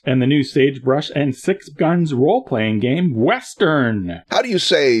Phoenix. And the new Sagebrush and Six Guns role-playing game, Western. How do you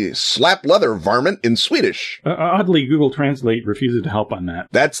say slap leather varmint in Swedish? Oddly, Google Translate refuses to help on that.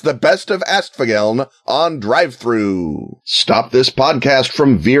 That's the Best of Askfageln on Drive-Thru. Stop this podcast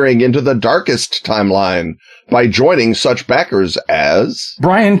from veering into the darkest timeline by joining such backers as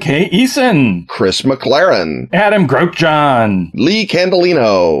Brian K. Eason, Chris McLaren, Adam Grotjohn, Lee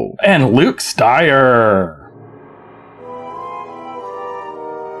Candelino, and Luke Steyer.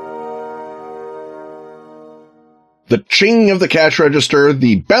 The ching of the cash register,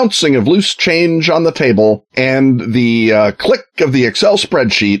 the bouncing of loose change on the table, and the click of the Excel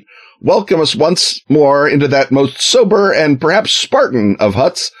spreadsheet welcome us once more into that most sober and perhaps Spartan of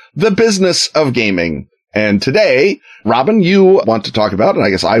huts, the business of gaming. And today, Robin, you want to talk about, and I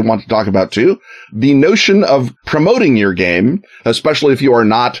guess I want to talk about too, the notion of promoting your game, especially if you are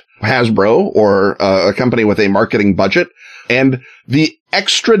not Hasbro or a company with a marketing budget, and the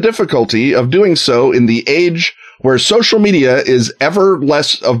extra difficulty of doing so in the age where social media is ever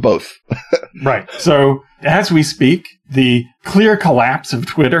less of both. Right. So as we speak, the clear collapse of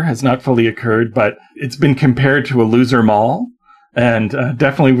Twitter has not fully occurred, but it's been compared to a loser mall. And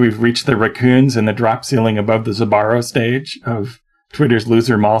definitely we've reached the raccoons and the drop ceiling above the Zabaro stage of Twitter's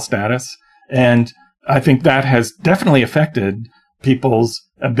loser mall status. And I think that has definitely affected people's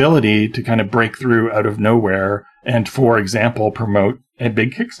ability to kind of break through out of nowhere and, for example, promote a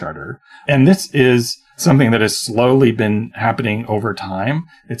big Kickstarter. And this is something that has slowly been happening over time.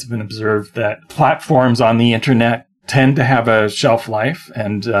 It's been observed that platforms on the internet tend to have a shelf life.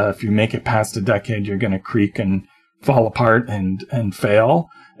 And if you make it past a decade, you're going to creak and fall apart and fail.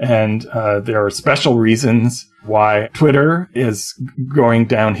 And there are special reasons why Twitter is going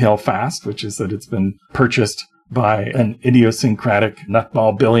downhill fast, which is that it's been purchased by an idiosyncratic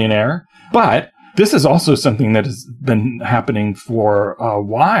nutball billionaire. But this is also something that has been happening for a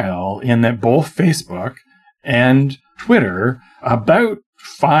while, in that both Facebook and Twitter, about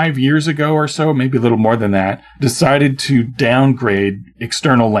 5 years ago or so, maybe a little more than that, decided to downgrade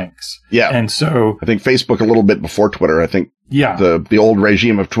external links. Yeah. And so I think Facebook a little bit before Twitter. I think the old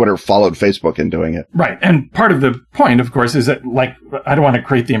regime of Twitter followed Facebook in doing it. Right. And part of the point, of course, is that, like, I don't want to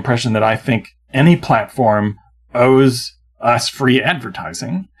create the impression that I think any platform owes us free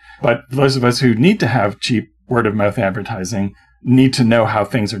advertising. But those of us who need to have cheap word-of-mouth advertising need to know how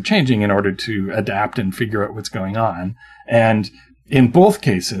things are changing in order to adapt and figure out what's going on. And in both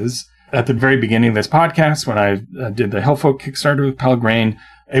cases, at the very beginning of this podcast, when I did the Hillfolk Kickstarter with Pelgrane,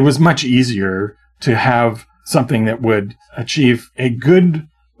 it was much easier to have something that would achieve a good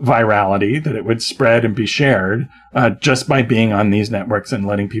virality, that it would spread and be shared just by being on these networks and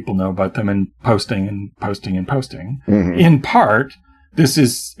letting people know about them and posting and posting and posting. Mm-hmm. In part, this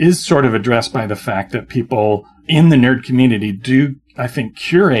is sort of addressed by the fact that people in the nerd community do, I think,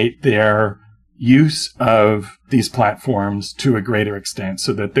 curate their use of these platforms to a greater extent,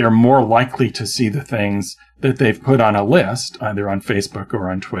 so that they're more likely to see the things that they've put on a list, either on Facebook or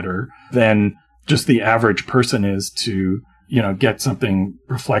on Twitter, than just the average person is to, get something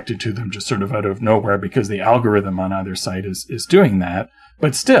reflected to them just sort of out of nowhere, because the algorithm on either site is doing that.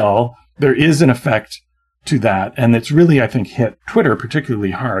 But still, there is an effect to that. And it's really, I think, hit Twitter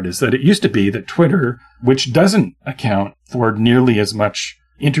particularly hard, is that it used to be that Twitter, which doesn't account for nearly as much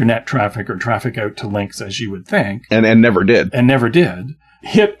internet traffic or traffic out to links as you would think. And never did.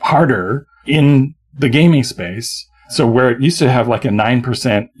 Hit harder in the gaming space. So where it used to have like a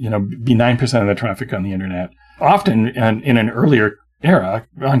 9%, be 9% of the traffic on the internet, often in an earlier era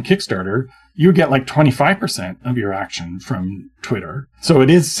on Kickstarter, you get like 25% of your action from Twitter. So it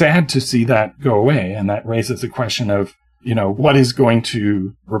is sad to see that go away. And that raises the question of, what is going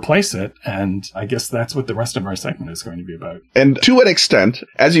to replace it? And I guess that's what the rest of our segment is going to be about. And to an extent,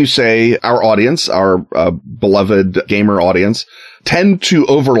 as you say, our audience, our beloved gamer audience, tend to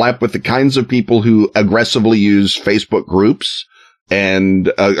overlap with the kinds of people who aggressively use Facebook groups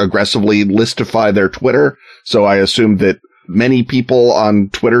and aggressively listify their Twitter. So I assume that many people on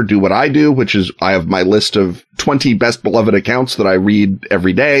Twitter do what I do, which is I have my list of 20 best beloved accounts that I read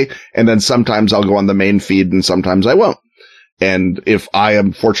every day. And then sometimes I'll go on the main feed and sometimes I won't. And if I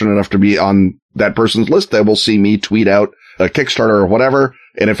am fortunate enough to be on that person's list, they will see me tweet out a Kickstarter or whatever.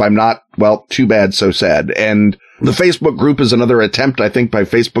 And if I'm not, well, too bad, so sad. And the Facebook group is another attempt, I think, by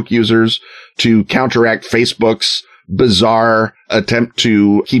Facebook users to counteract Facebook's bizarre attempt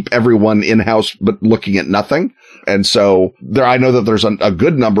to keep everyone in-house but looking at nothing. And so I know that there's a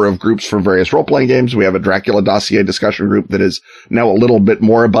good number of groups for various role-playing games. We have a Dracula dossier discussion group that is now a little bit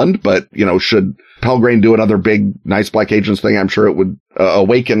moribund, but, should Pelgrane do another big Nice Black Agents thing, I'm sure it would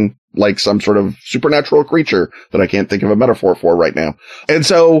awaken like some sort of supernatural creature that I can't think of a metaphor for right now. And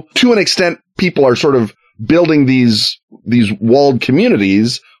so to an extent, people are sort of building these walled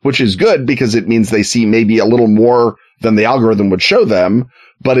communities, which is good because it means they see maybe a little more than the algorithm would show them.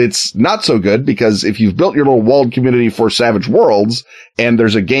 But it's not so good because if you've built your little walled community for Savage Worlds and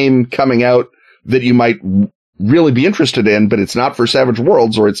there's a game coming out that you might really be interested in, but it's not for Savage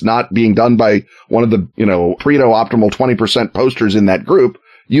Worlds or it's not being done by one of the, Pareto optimal 20% posters in that group,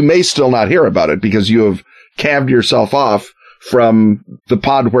 you may still not hear about it because you have calved yourself off from the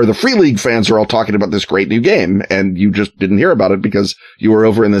pod where the Free League fans are all talking about this great new game, and you just didn't hear about it because you were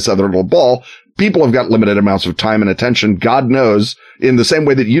over in this other little ball. People have got limited amounts of time and attention. God knows, in the same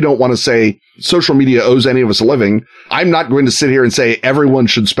way that you don't want to say social media owes any of us a living, I'm not going to sit here and say everyone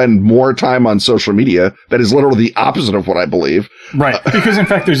should spend more time on social media. That is literally the opposite of what I believe. Right. Because in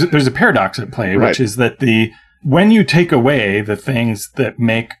fact, there's a paradox at play, which is that when you take away the things that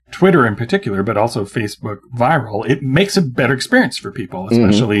make Twitter in particular, but also Facebook viral, it makes a better experience for people,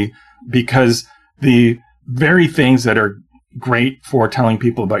 especially because the very things that are great for telling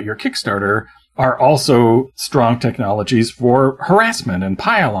people about your Kickstarter are also strong technologies for harassment and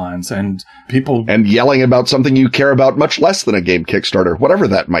pile-ons and people... And yelling about something you care about much less than a game Kickstarter, whatever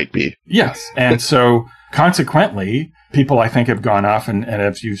that might be. Yes. And so consequently, people, I think, have gone off and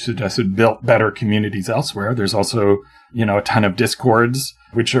as you suggested, built better communities elsewhere. There's also, a ton of Discords,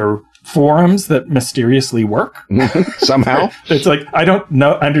 which are forums that mysteriously work. Somehow. It's like, I don't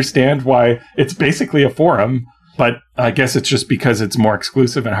understand why it's basically a forum, but I guess it's just because it's more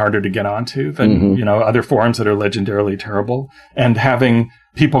exclusive and harder to get onto than, other forums that are legendarily terrible. And having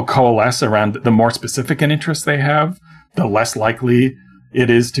people coalesce around the more specific an interest they have, the less likely it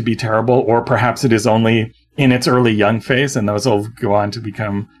is to be terrible, or perhaps it is only in its early young phase, and those will go on to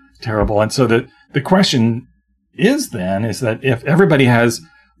become terrible. And so the question is that if everybody has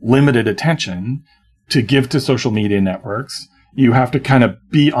limited attention to give to social media networks, you have to kind of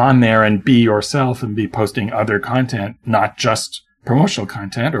be on there and be yourself and be posting other content, not just promotional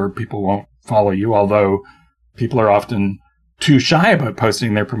content, or people won't follow you, although people are often too shy about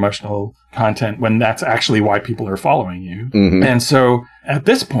posting their promotional content when that's actually why people are following you. And so at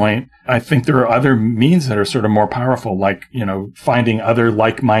this point, I think there are other means that are sort of more powerful, like, finding other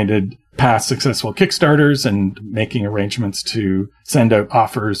like-minded past successful Kickstarters and making arrangements to send out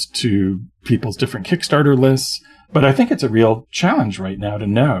offers to people's different Kickstarter lists. But I think it's a real challenge right now to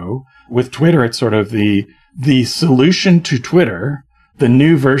know. With Twitter, it's sort of the solution to Twitter, the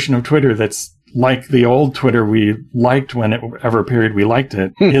new version of Twitter that's like the old Twitter we liked whenever period we liked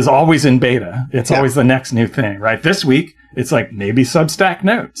it, is always in beta. It's always the next new thing, right? This week, it's like maybe Substack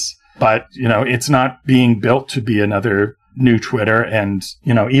Notes. But, it's not being built to be another new Twitter. And,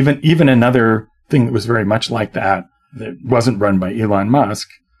 even another thing that was very much like that wasn't run by Elon Musk.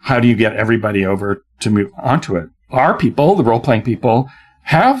 How do you get everybody over to move onto it? Our people, the role-playing people,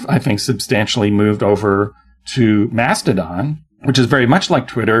 have, I think, substantially moved over to Mastodon, which is very much like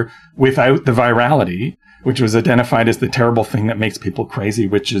Twitter without the virality, which was identified as the terrible thing that makes people crazy,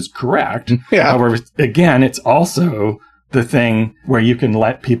 which is correct. Yeah. However, again, it's also the thing where you can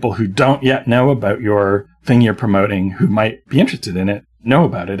let people who don't yet know about your thing you're promoting, who might be interested in it, know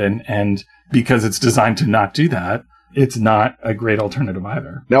about it. And because it's designed to not do that, it's not a great alternative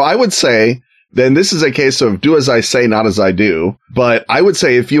either. Now, I would say, then this is a case of do as I say, not as I do. But I would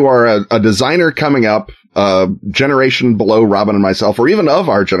say if you are a designer coming up, a generation below Robin and myself, or even of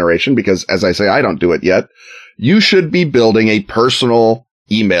our generation, because as I say, I don't do it yet, you should be building a personal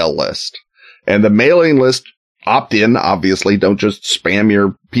email list. And the mailing list, opt in, obviously. Don't just spam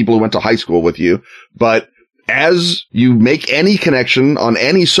your people who went to high school with you. But as you make any connection on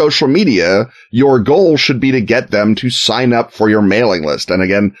any social media, your goal should be to get them to sign up for your mailing list. And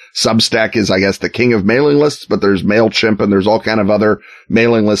again, Substack is, I guess, the king of mailing lists, but there's MailChimp and there's all kind of other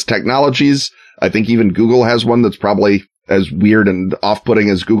mailing list technologies. I think even Google has one that's probably as weird and off-putting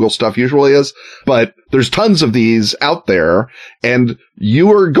as Google stuff usually is. But there's tons of these out there, and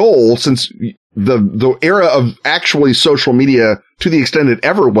your goal, since the era of actually social media, to the extent it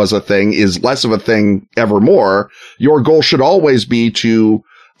ever was a thing, is less of a thing evermore. Your goal should always be to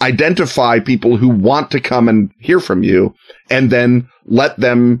identify people who want to come and hear from you, and then let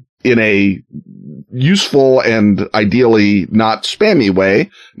them, in a useful and ideally not spammy way,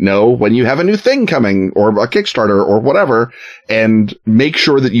 know when you have a new thing coming or a Kickstarter or whatever, and make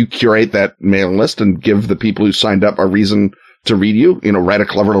sure that you curate that mailing list and give the people who signed up a reason to read you. You know, write a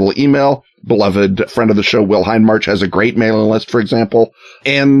clever little email. Beloved friend of the show, Will Hindmarch, has a great mailing list, for example,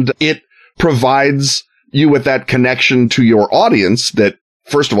 and it provides you with that connection to your audience that,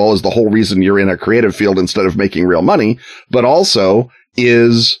 first of all, is the whole reason you're in a creative field instead of making real money, but also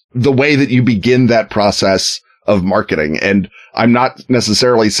is the way that you begin that process of marketing. And I'm not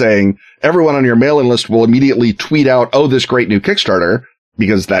necessarily saying everyone on your mailing list will immediately tweet out, oh, this great new Kickstarter,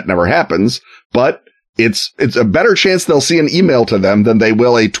 because that never happens. But it's a better chance they'll see an email to them than they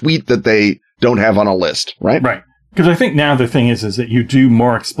will a tweet that they don't have on a list, right? Right. Because I think now the thing is that you do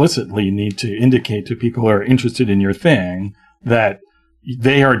more explicitly need to indicate to people who are interested in your thing that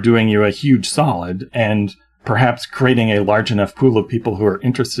they are doing you a huge solid, and perhaps creating a large enough pool of people who are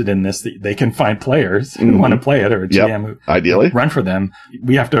interested in this that they can find players who want to play it, or a GM who ideally run for them.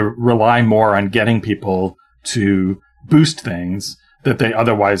 We have to rely more on getting people to boost things that they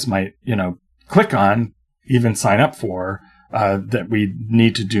otherwise might, click on, even sign up for, that we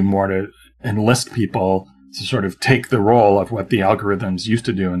need to do more to enlist people to sort of take the role of what the algorithms used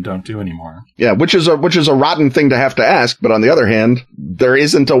to do and don't do anymore. Yeah, which is a rotten thing to have to ask. But on the other hand, there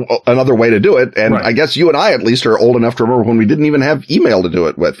isn't another way to do it. And right. I guess you and I at least are old enough to remember when we didn't even have email to do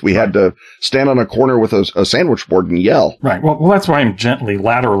it with. We had to stand on a corner with a sandwich board and yell. Right. Well, that's why I'm gently,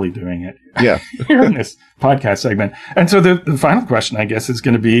 laterally doing it. Yeah. Here in this podcast segment. And so the final question, I guess, is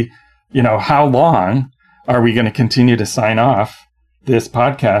going to be, how long are we going to continue to sign off this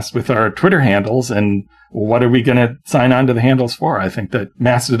podcast with our Twitter handles, and what are we going to sign on to the handles for? I think that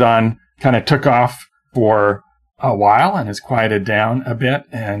Mastodon kind of took off for a while and has quieted down a bit,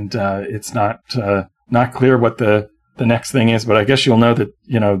 and it's not clear what the next thing is. But I guess you'll know that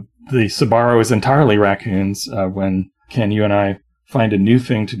the Sbarro is entirely raccoons when Ken, you and I find a new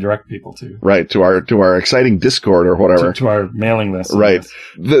thing to direct people to. Right, to our exciting Discord or whatever. To our mailing list. Right.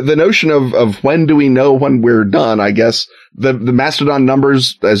 The notion of when do we know when we're done, I guess the Mastodon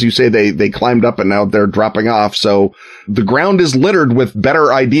numbers, as you say, they climbed up and now they're dropping off. So the ground is littered with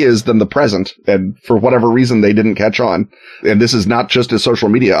better ideas than the present. And for whatever reason, they didn't catch on. And this is not just a social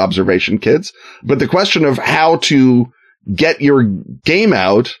media observation, kids, but the question of how to get your game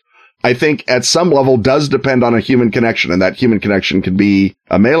out, I think at some level does depend on a human connection, and that human connection can be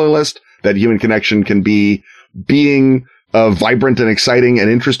a mailing list. That human connection can be being vibrant and exciting and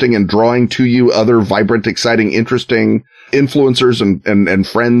interesting and drawing to you other vibrant, exciting, interesting influencers and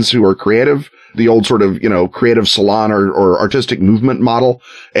friends who are creative. The old sort of, creative salon or artistic movement model.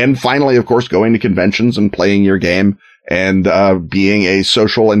 And finally, of course, going to conventions and playing your game and being a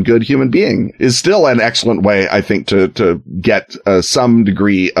social and good human being is still an excellent way, I think, to get some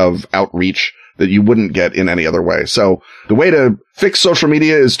degree of outreach that you wouldn't get in any other way. So the way to fix social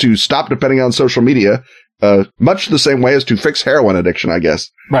media is to stop depending on social media, much the same way as to fix heroin addiction, I guess.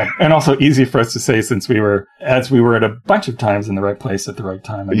 Right. And also easy for us to say, since we were at a bunch of times in the right place at the right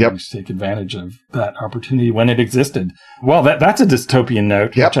time, and managed to take advantage of that opportunity when it existed. Well, that's a dystopian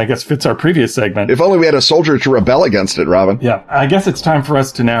note, which I guess fits our previous segment. If only we had a soldier to rebel against it, Robin. Yeah. I guess it's time for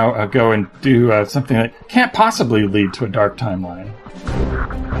us to now go and do something that can't possibly lead to a dark timeline.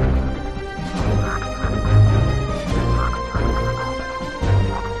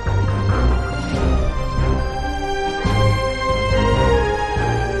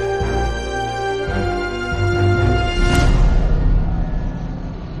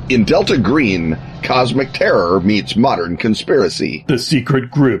 In Delta Green, cosmic terror meets modern conspiracy. The secret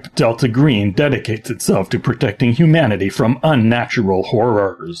group Delta Green dedicates itself to protecting humanity from unnatural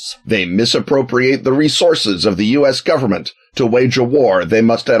horrors. They misappropriate the resources of the U.S. government to wage a war they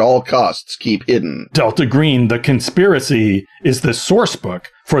must at all costs keep hidden. Delta Green, the conspiracy, is the sourcebook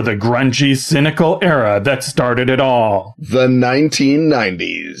for the grungy, cynical era that started it all. The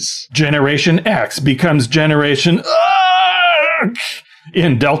 1990s. Generation X becomes Generation...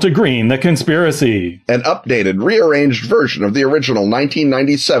 In Delta Green, The Conspiracy. An updated, rearranged version of the original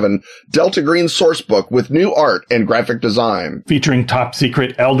 1997 Delta Green sourcebook with new art and graphic design. Featuring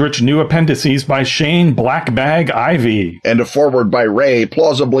top-secret eldritch new appendices by Shane Blackbag Ivy. And a foreword by Ray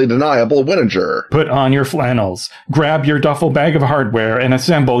Plausibly Deniable Wininger. Put on your flannels, grab your duffel bag of hardware, and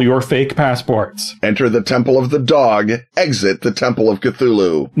assemble your fake passports. Enter the Temple of the Dog, exit the Temple of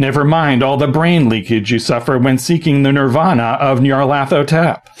Cthulhu. Never mind all the brain leakage you suffer when seeking the nirvana of Nyarlathotep.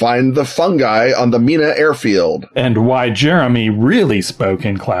 Find the fungi on the Mina airfield. And why Jeremy really spoke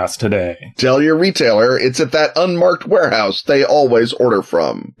in class today. Tell your retailer it's at that unmarked warehouse they always order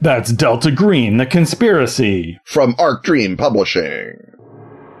from. That's Delta Green, The Conspiracy. From Arc Dream Publishing.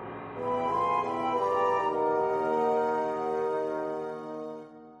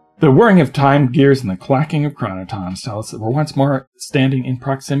 The whirring of time gears and the clacking of chronotons tell us that we're once more standing in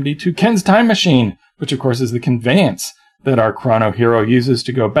proximity to Ken's time machine, which of course is the conveyance that our chrono hero uses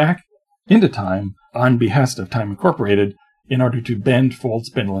to go back into time on behest of Time Incorporated in order to bend, fold,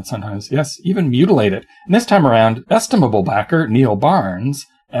 spindle, and sometimes, yes, even mutilate it. And this time around, estimable backer Neil Barnes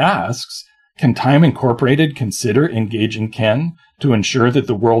asks, can Time Incorporated consider engaging Ken to ensure that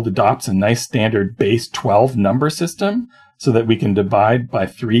the world adopts a nice standard base 12 number system so that we can divide by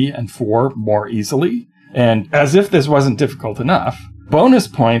 3 and 4 more easily? And as if this wasn't difficult enough, bonus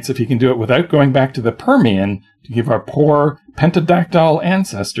points if you can do it without going back to the Permian to give our poor pentadactyl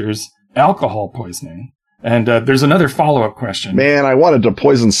ancestors alcohol poisoning. And there's another follow-up question. Man, I wanted to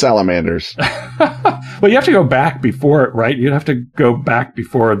poison salamanders. Well, you have to go back before it, right? You'd have to go back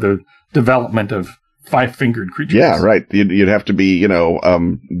before the development of five-fingered creatures. Yeah, right. You'd have to be,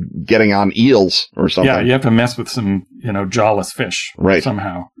 getting on eels or something. Yeah, you have to mess with some, jawless fish. Right.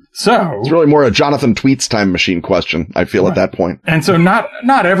 Somehow. So it's really more a Jonathan Tweets time machine question, I feel, right, at that point. And so not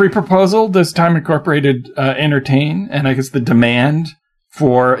every proposal does Time Incorporated entertain, and I guess the demand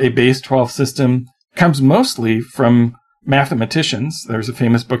for a base 12 system comes mostly from mathematicians. There's a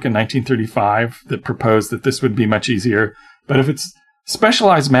famous book in 1935 that proposed that this would be much easier. But if it's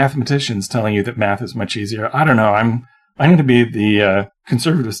specialized mathematicians telling you that math is much easier, I don't know. I'm going to be the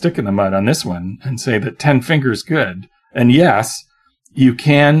conservative stick in the mud on this one and say that 10 fingers good. And yes, you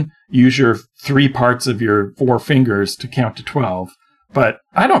can use your 3 parts of your 4 fingers to count to 12, but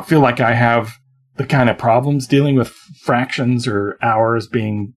I don't feel like I have the kind of problems dealing with fractions or hours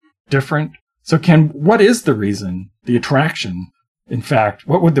being different. So Ken, what is the reason, the attraction? In fact,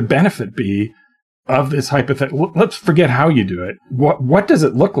 what would the benefit be of this hypothetical? Let's forget how you do it. What does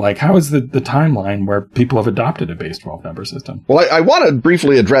it look like? How is the timeline where people have adopted a base 12 number system? Well, I want to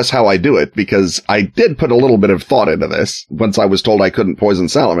briefly address how I do it, because I did put a little bit of thought into this once I was told I couldn't poison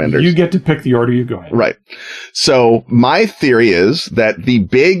salamanders. You get to pick the order you go in. Right. So my theory is that the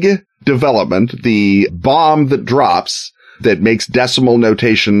big development, the bomb that drops that makes decimal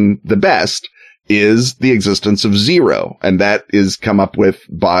notation the best, is the existence of zero. And that is come up with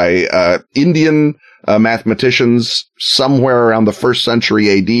by Indian mathematicians somewhere around the 1st century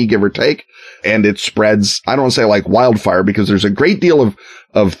AD, give or take. And it spreads, I don't want to say like wildfire, because there's a great deal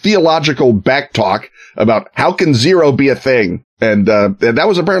of theological backtalk about how can zero be a thing. And that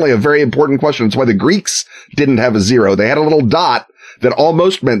was apparently a very important question. It's why the Greeks didn't have a zero. They had a little dot that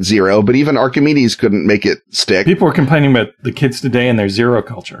almost meant zero, but even Archimedes couldn't make it stick. People were complaining about the kids today and their zero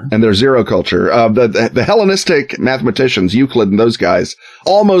culture. The Hellenistic mathematicians, Euclid and those guys,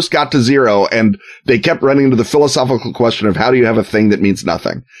 almost got to zero, and they kept running into the philosophical question of how do you have a thing that means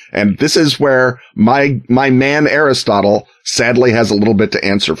nothing? And this is where my man Aristotle sadly has a little bit to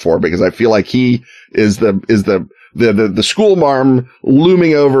answer for, because I feel like he is the school marm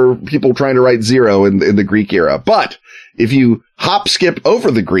looming over people trying to write zero in the Greek era. But if you hop skip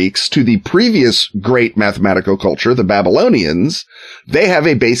over the Greeks to the previous great mathematical culture, the Babylonians, they have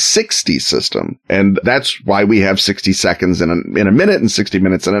a base 60 system. And that's why we have 60 seconds in a minute and 60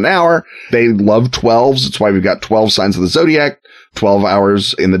 minutes in an hour. They love 12s. It's why we've got 12 signs of the zodiac, 12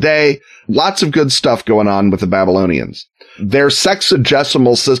 hours in the day. Lots of good stuff going on with the Babylonians. Their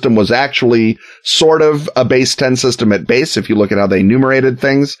sexagesimal system was actually sort of a base 10 system at base. If you look at how they numerated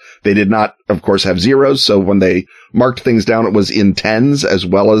things, they did not, of course, have zeros. So when they marked things down, it was in 10s as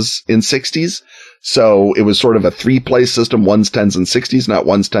well as in 60s. So it was sort of a 3-place system, 1s, 10s, and 60s, not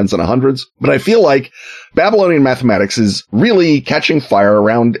 1s, 10s, and 100s. But I feel like Babylonian mathematics is really catching fire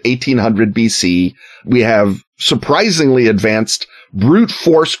around 1800 BC. We have surprisingly advanced brute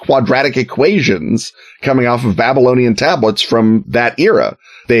force quadratic equations coming off of Babylonian tablets from that era.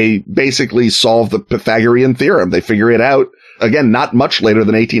 They basically solve the Pythagorean theorem. They figure it out again, not much later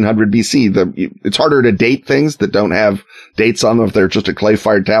than 1800 BC. It's harder to date things that don't have dates on them. If they're just a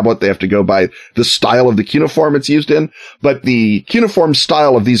clay-fired tablet, they have to go by the style of the cuneiform it's used in. But the cuneiform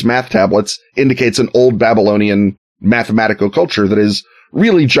style of these math tablets indicates an old Babylonian mathematical culture that is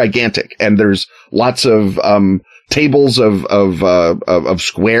really gigantic. And there's lots of, tables of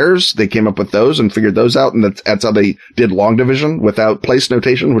squares. They came up with those and figured those out. And that's how they did long division without place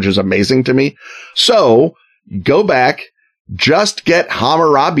notation, which is amazing to me. So go back, just get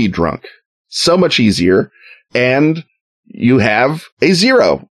Hammurabi drunk. So much easier. And you have a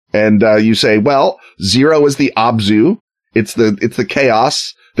zero. And, you say, well, zero is the Abzu. It's the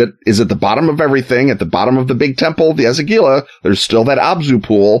chaos that is at the bottom of everything, at the bottom of the big temple, the Esagila. There's still that Abzu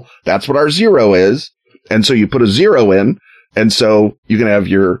pool. That's what our zero is. And so you put a zero in. And so you can have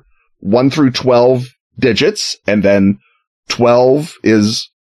your 1 through 12 digits. And then 12 is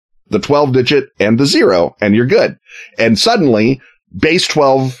the 12 digit and the zero. And you're good. And suddenly base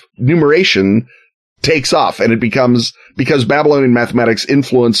 12 numeration takes off. And it becomes, because Babylonian mathematics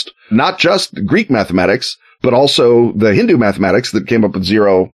influenced not just Greek mathematics, but also the Hindu mathematics that came up with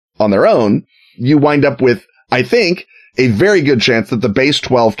zero on their own, you wind up with, I think, a very good chance that the base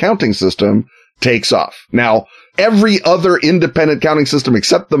 12 counting system takes off. Now, every other independent counting system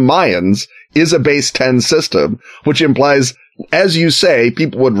except the Mayans is a base 10 system, which implies, as you say,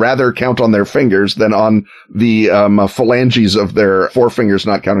 people would rather count on their fingers than on the phalanges of their forefingers,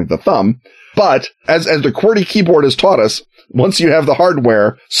 not counting the thumb. But as the QWERTY keyboard has taught us, once you have the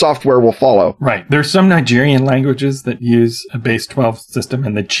hardware, software will follow. Right. There's some Nigerian languages that use a base 12 system,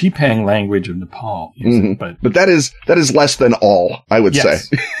 and the Chipang language of Nepal uses it. But that is less than all, I would say.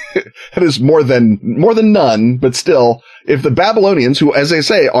 That is more than none, but still, if the Babylonians, who, as I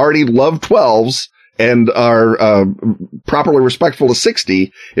say, already love 12s and are properly respectful to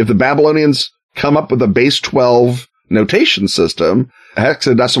 60, if the Babylonians come up with a base 12 notation system,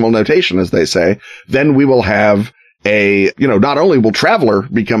 hexadecimal notation, as they say, then we will have not only will Traveler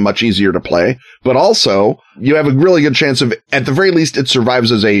become much easier to play, but also you have a really good chance of, at the very least, it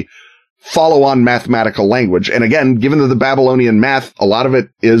survives as a follow-on mathematical language. And again, given that the Babylonian math, a lot of it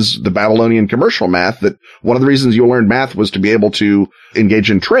is the Babylonian commercial math, that one of the reasons you learned math was to be able to engage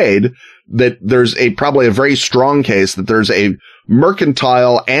in trade, that there's probably a very strong case that there's a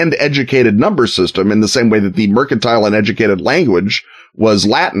mercantile and educated number system in the same way that the mercantile and educated language was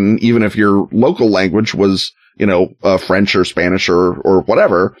Latin, even if your local language was, French or Spanish or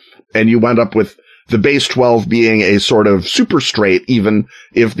whatever. And you wound up with the base 12 being a sort of super straight, even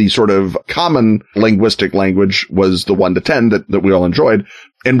if the sort of common linguistic language was the 1 to 10 that we all enjoyed.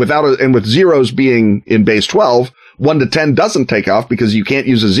 And with zeros being in base 12, 1 to 10 doesn't take off because you can't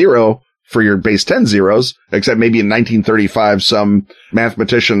use a zero for your base 10 zeros, except maybe in 1935, some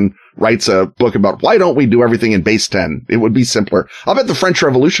mathematician writes a book about why don't we do everything in base 10? It would be simpler. I'll bet the French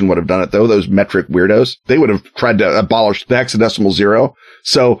Revolution would have done it, though, those metric weirdos. They would have tried to abolish the hexadecimal zero.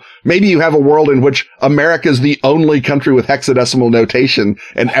 So maybe you have a world in which America is the only country with hexadecimal notation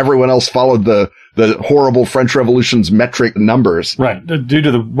and everyone else followed the horrible French Revolution's metric numbers. Right, due to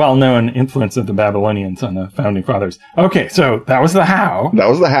the well-known influence of the Babylonians on the founding fathers. Okay, so that was the how. That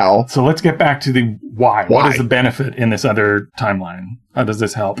was the how. So let's get back to the why. What is the benefit in this other timeline? How does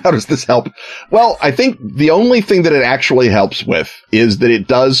this help? Well, I think the only thing that it actually helps with is that it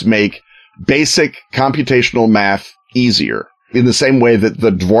does make basic computational math easier. In the same way that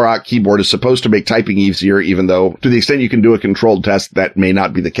the Dvorak keyboard is supposed to make typing easier, even though to the extent you can do a controlled test, that may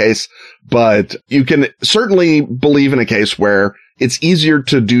not be the case. But you can certainly believe in a case where it's easier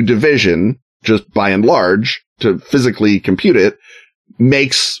to do division, just by and large, to physically compute it,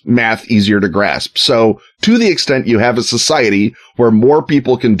 makes math easier to grasp. So to the extent you have a society where more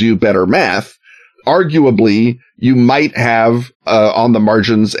people can do better math, arguably, you might have, on the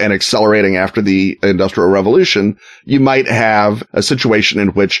margins and accelerating after the Industrial Revolution, you might have a situation in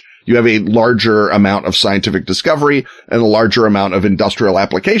which you have a larger amount of scientific discovery and a larger amount of industrial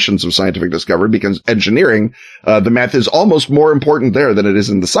applications of scientific discovery, because engineering, the math is almost more important there than it is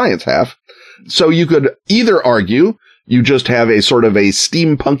in the science half. So you could either argue you just have a sort of a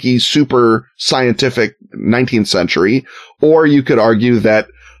steampunky, super scientific 19th century, or you could argue that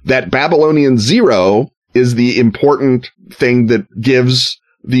Babylonian zero is the important thing that gives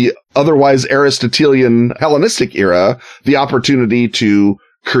the otherwise Aristotelian Hellenistic era the opportunity to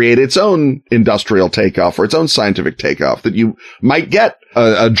create its own industrial takeoff or its own scientific takeoff, that you might get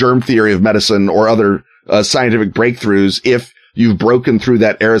a germ theory of medicine or other scientific breakthroughs if you've broken through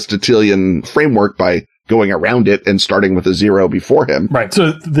that Aristotelian framework by going around it and starting with a 0 before him. Right.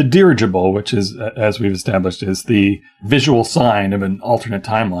 So the dirigible, which is, as we've established, is the visual sign of an alternate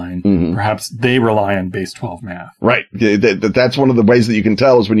timeline. Mm-hmm. Perhaps they rely on base 12 math. Right. That's one of the ways that you can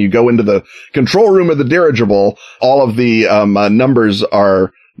tell is when you go into the control room of the dirigible, all of the numbers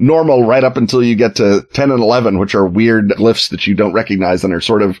are normal right up until you get to 10 and 11, which are weird glyphs that you don't recognize and are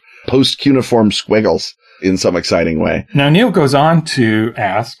sort of post-cuneiform squiggles in some exciting way. Now, Neil goes on to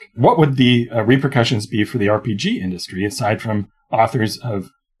ask, what would the repercussions be for the RPG industry, aside from authors of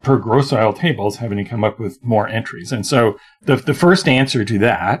per grossile tables having to come up with more entries? And so the first answer to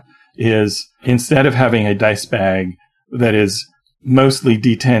that is, instead of having a dice bag that is mostly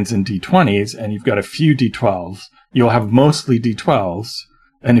D10s and D20s, and you've got a few D12s, you'll have mostly D12s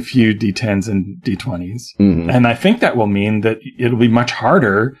and a few D10s and D20s. Mm-hmm. And I think that will mean that it'll be much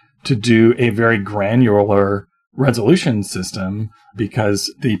harder to do a very granular resolution system,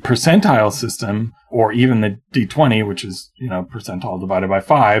 because the percentile system, or even the D20, which is, percentile divided by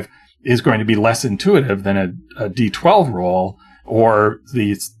 5, is going to be less intuitive than a D12 roll, or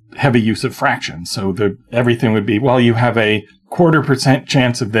the heavy use of fractions. So everything would be, well, you have a 0.25%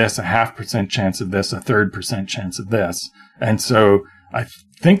 chance of this, a 0.5% chance of this, a 1/3% chance of this. And so I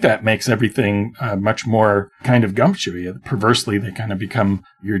think that makes everything much more kind of gumshoey. Perversely, they kind of become,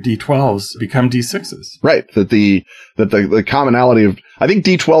 your D12s become D6s. Right. That the commonality of, I think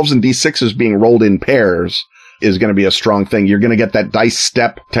D12s and D6s being rolled in pairs is going to be a strong thing. You're going to get that dice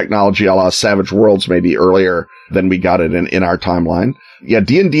step technology a la Savage Worlds maybe earlier than we got it in our timeline. Yeah,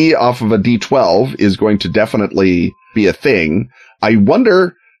 D&D off of a D12 is going to definitely be a thing. I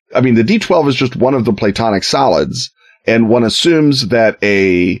wonder, the D12 is just one of the Platonic solids. And one assumes that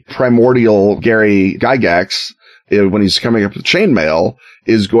a primordial Gary Gygax, when he's coming up with chainmail,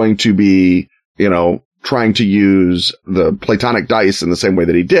 is going to be, trying to use the Platonic dice in the same way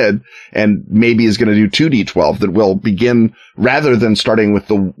that he did, and maybe is going to do 2d12 that will begin, rather than starting with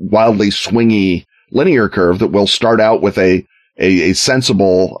the wildly swingy linear curve, that will start out with a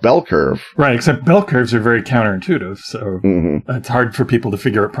sensible bell curve. Right, except bell curves are very counterintuitive, so it's hard for people to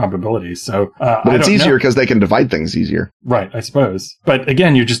figure out probabilities. So, but it's easier because they can divide things easier. Right, I suppose. But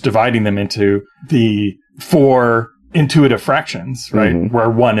again, you're just dividing them into the 4 intuitive fractions, right,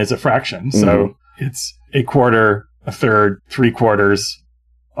 where 1 is a fraction. So it's 1/4, 1/3, 3/4,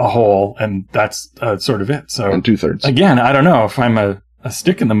 a whole, and that's sort of it. So, and 2/3. Again, I don't know if I'm a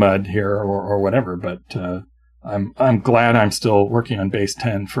stick in the mud here or whatever, but I'm glad I'm still working on base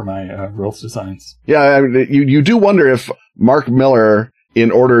 10 for my rules designs. Yeah, you do wonder if Mark Miller,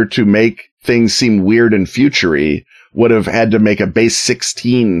 in order to make things seem weird and futury, would have had to make a base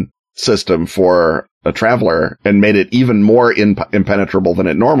 16 system for a Traveler and made it even more impenetrable than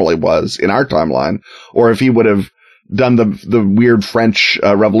it normally was in our timeline, or if he would have done the weird French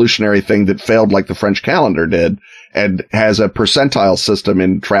revolutionary thing that failed like the French calendar did, and has a percentile system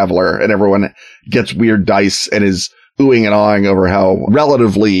in Traveler, and everyone gets weird dice and is oohing and awing over how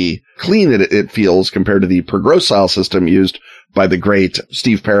relatively clean it feels compared to the per grossile system used by the great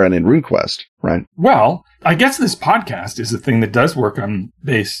Steve Perrin in RuneQuest, right? Well, I guess this podcast is a thing that does work on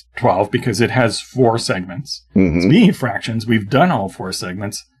base 12 because it has 4 segments. Speaking of fractions, we've done all 4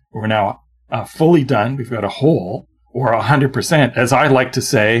 segments. We're now fully done. We've got a whole, or 100%, as I like to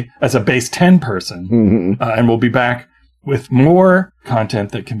say, as a base 10 person. And we'll be back with more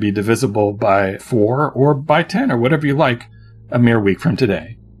content that can be divisible by 4 or by 10 or whatever you like a mere week from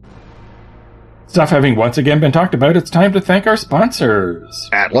today. Stuff having once again been talked about, it's time to thank our sponsors.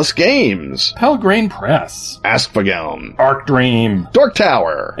 Atlas Games, Pelgrane Press, Askfageln, Arc Dream, Dork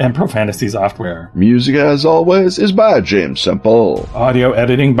Tower, and Pro Fantasy Software. Music, as always, is by James Semple. Audio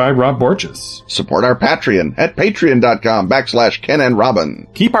editing by Rob Borges. Support our Patreon at patreon.com/Ken and Robin.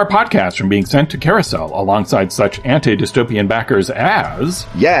 Keep our podcast from being sent to Carousel alongside such anti-dystopian backers as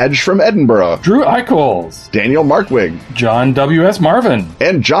Yaj from Edinburgh, Drew Eichholz, Daniel Markwig, John W.S. Marvin,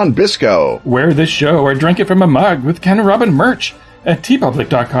 and John Bisco. Wear this show or drink it from a mug with Ken and Robin merch at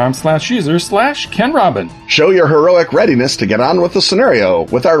tpublic.com/user/Ken Robin. Show your heroic readiness to get on with the scenario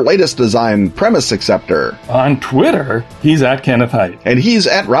with our latest design, Premise Acceptor. On Twitter, he's at Kenneth Hite. And he's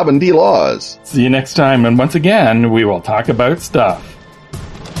at Robin D. Laws. See you next time, and once again, we will talk about stuff.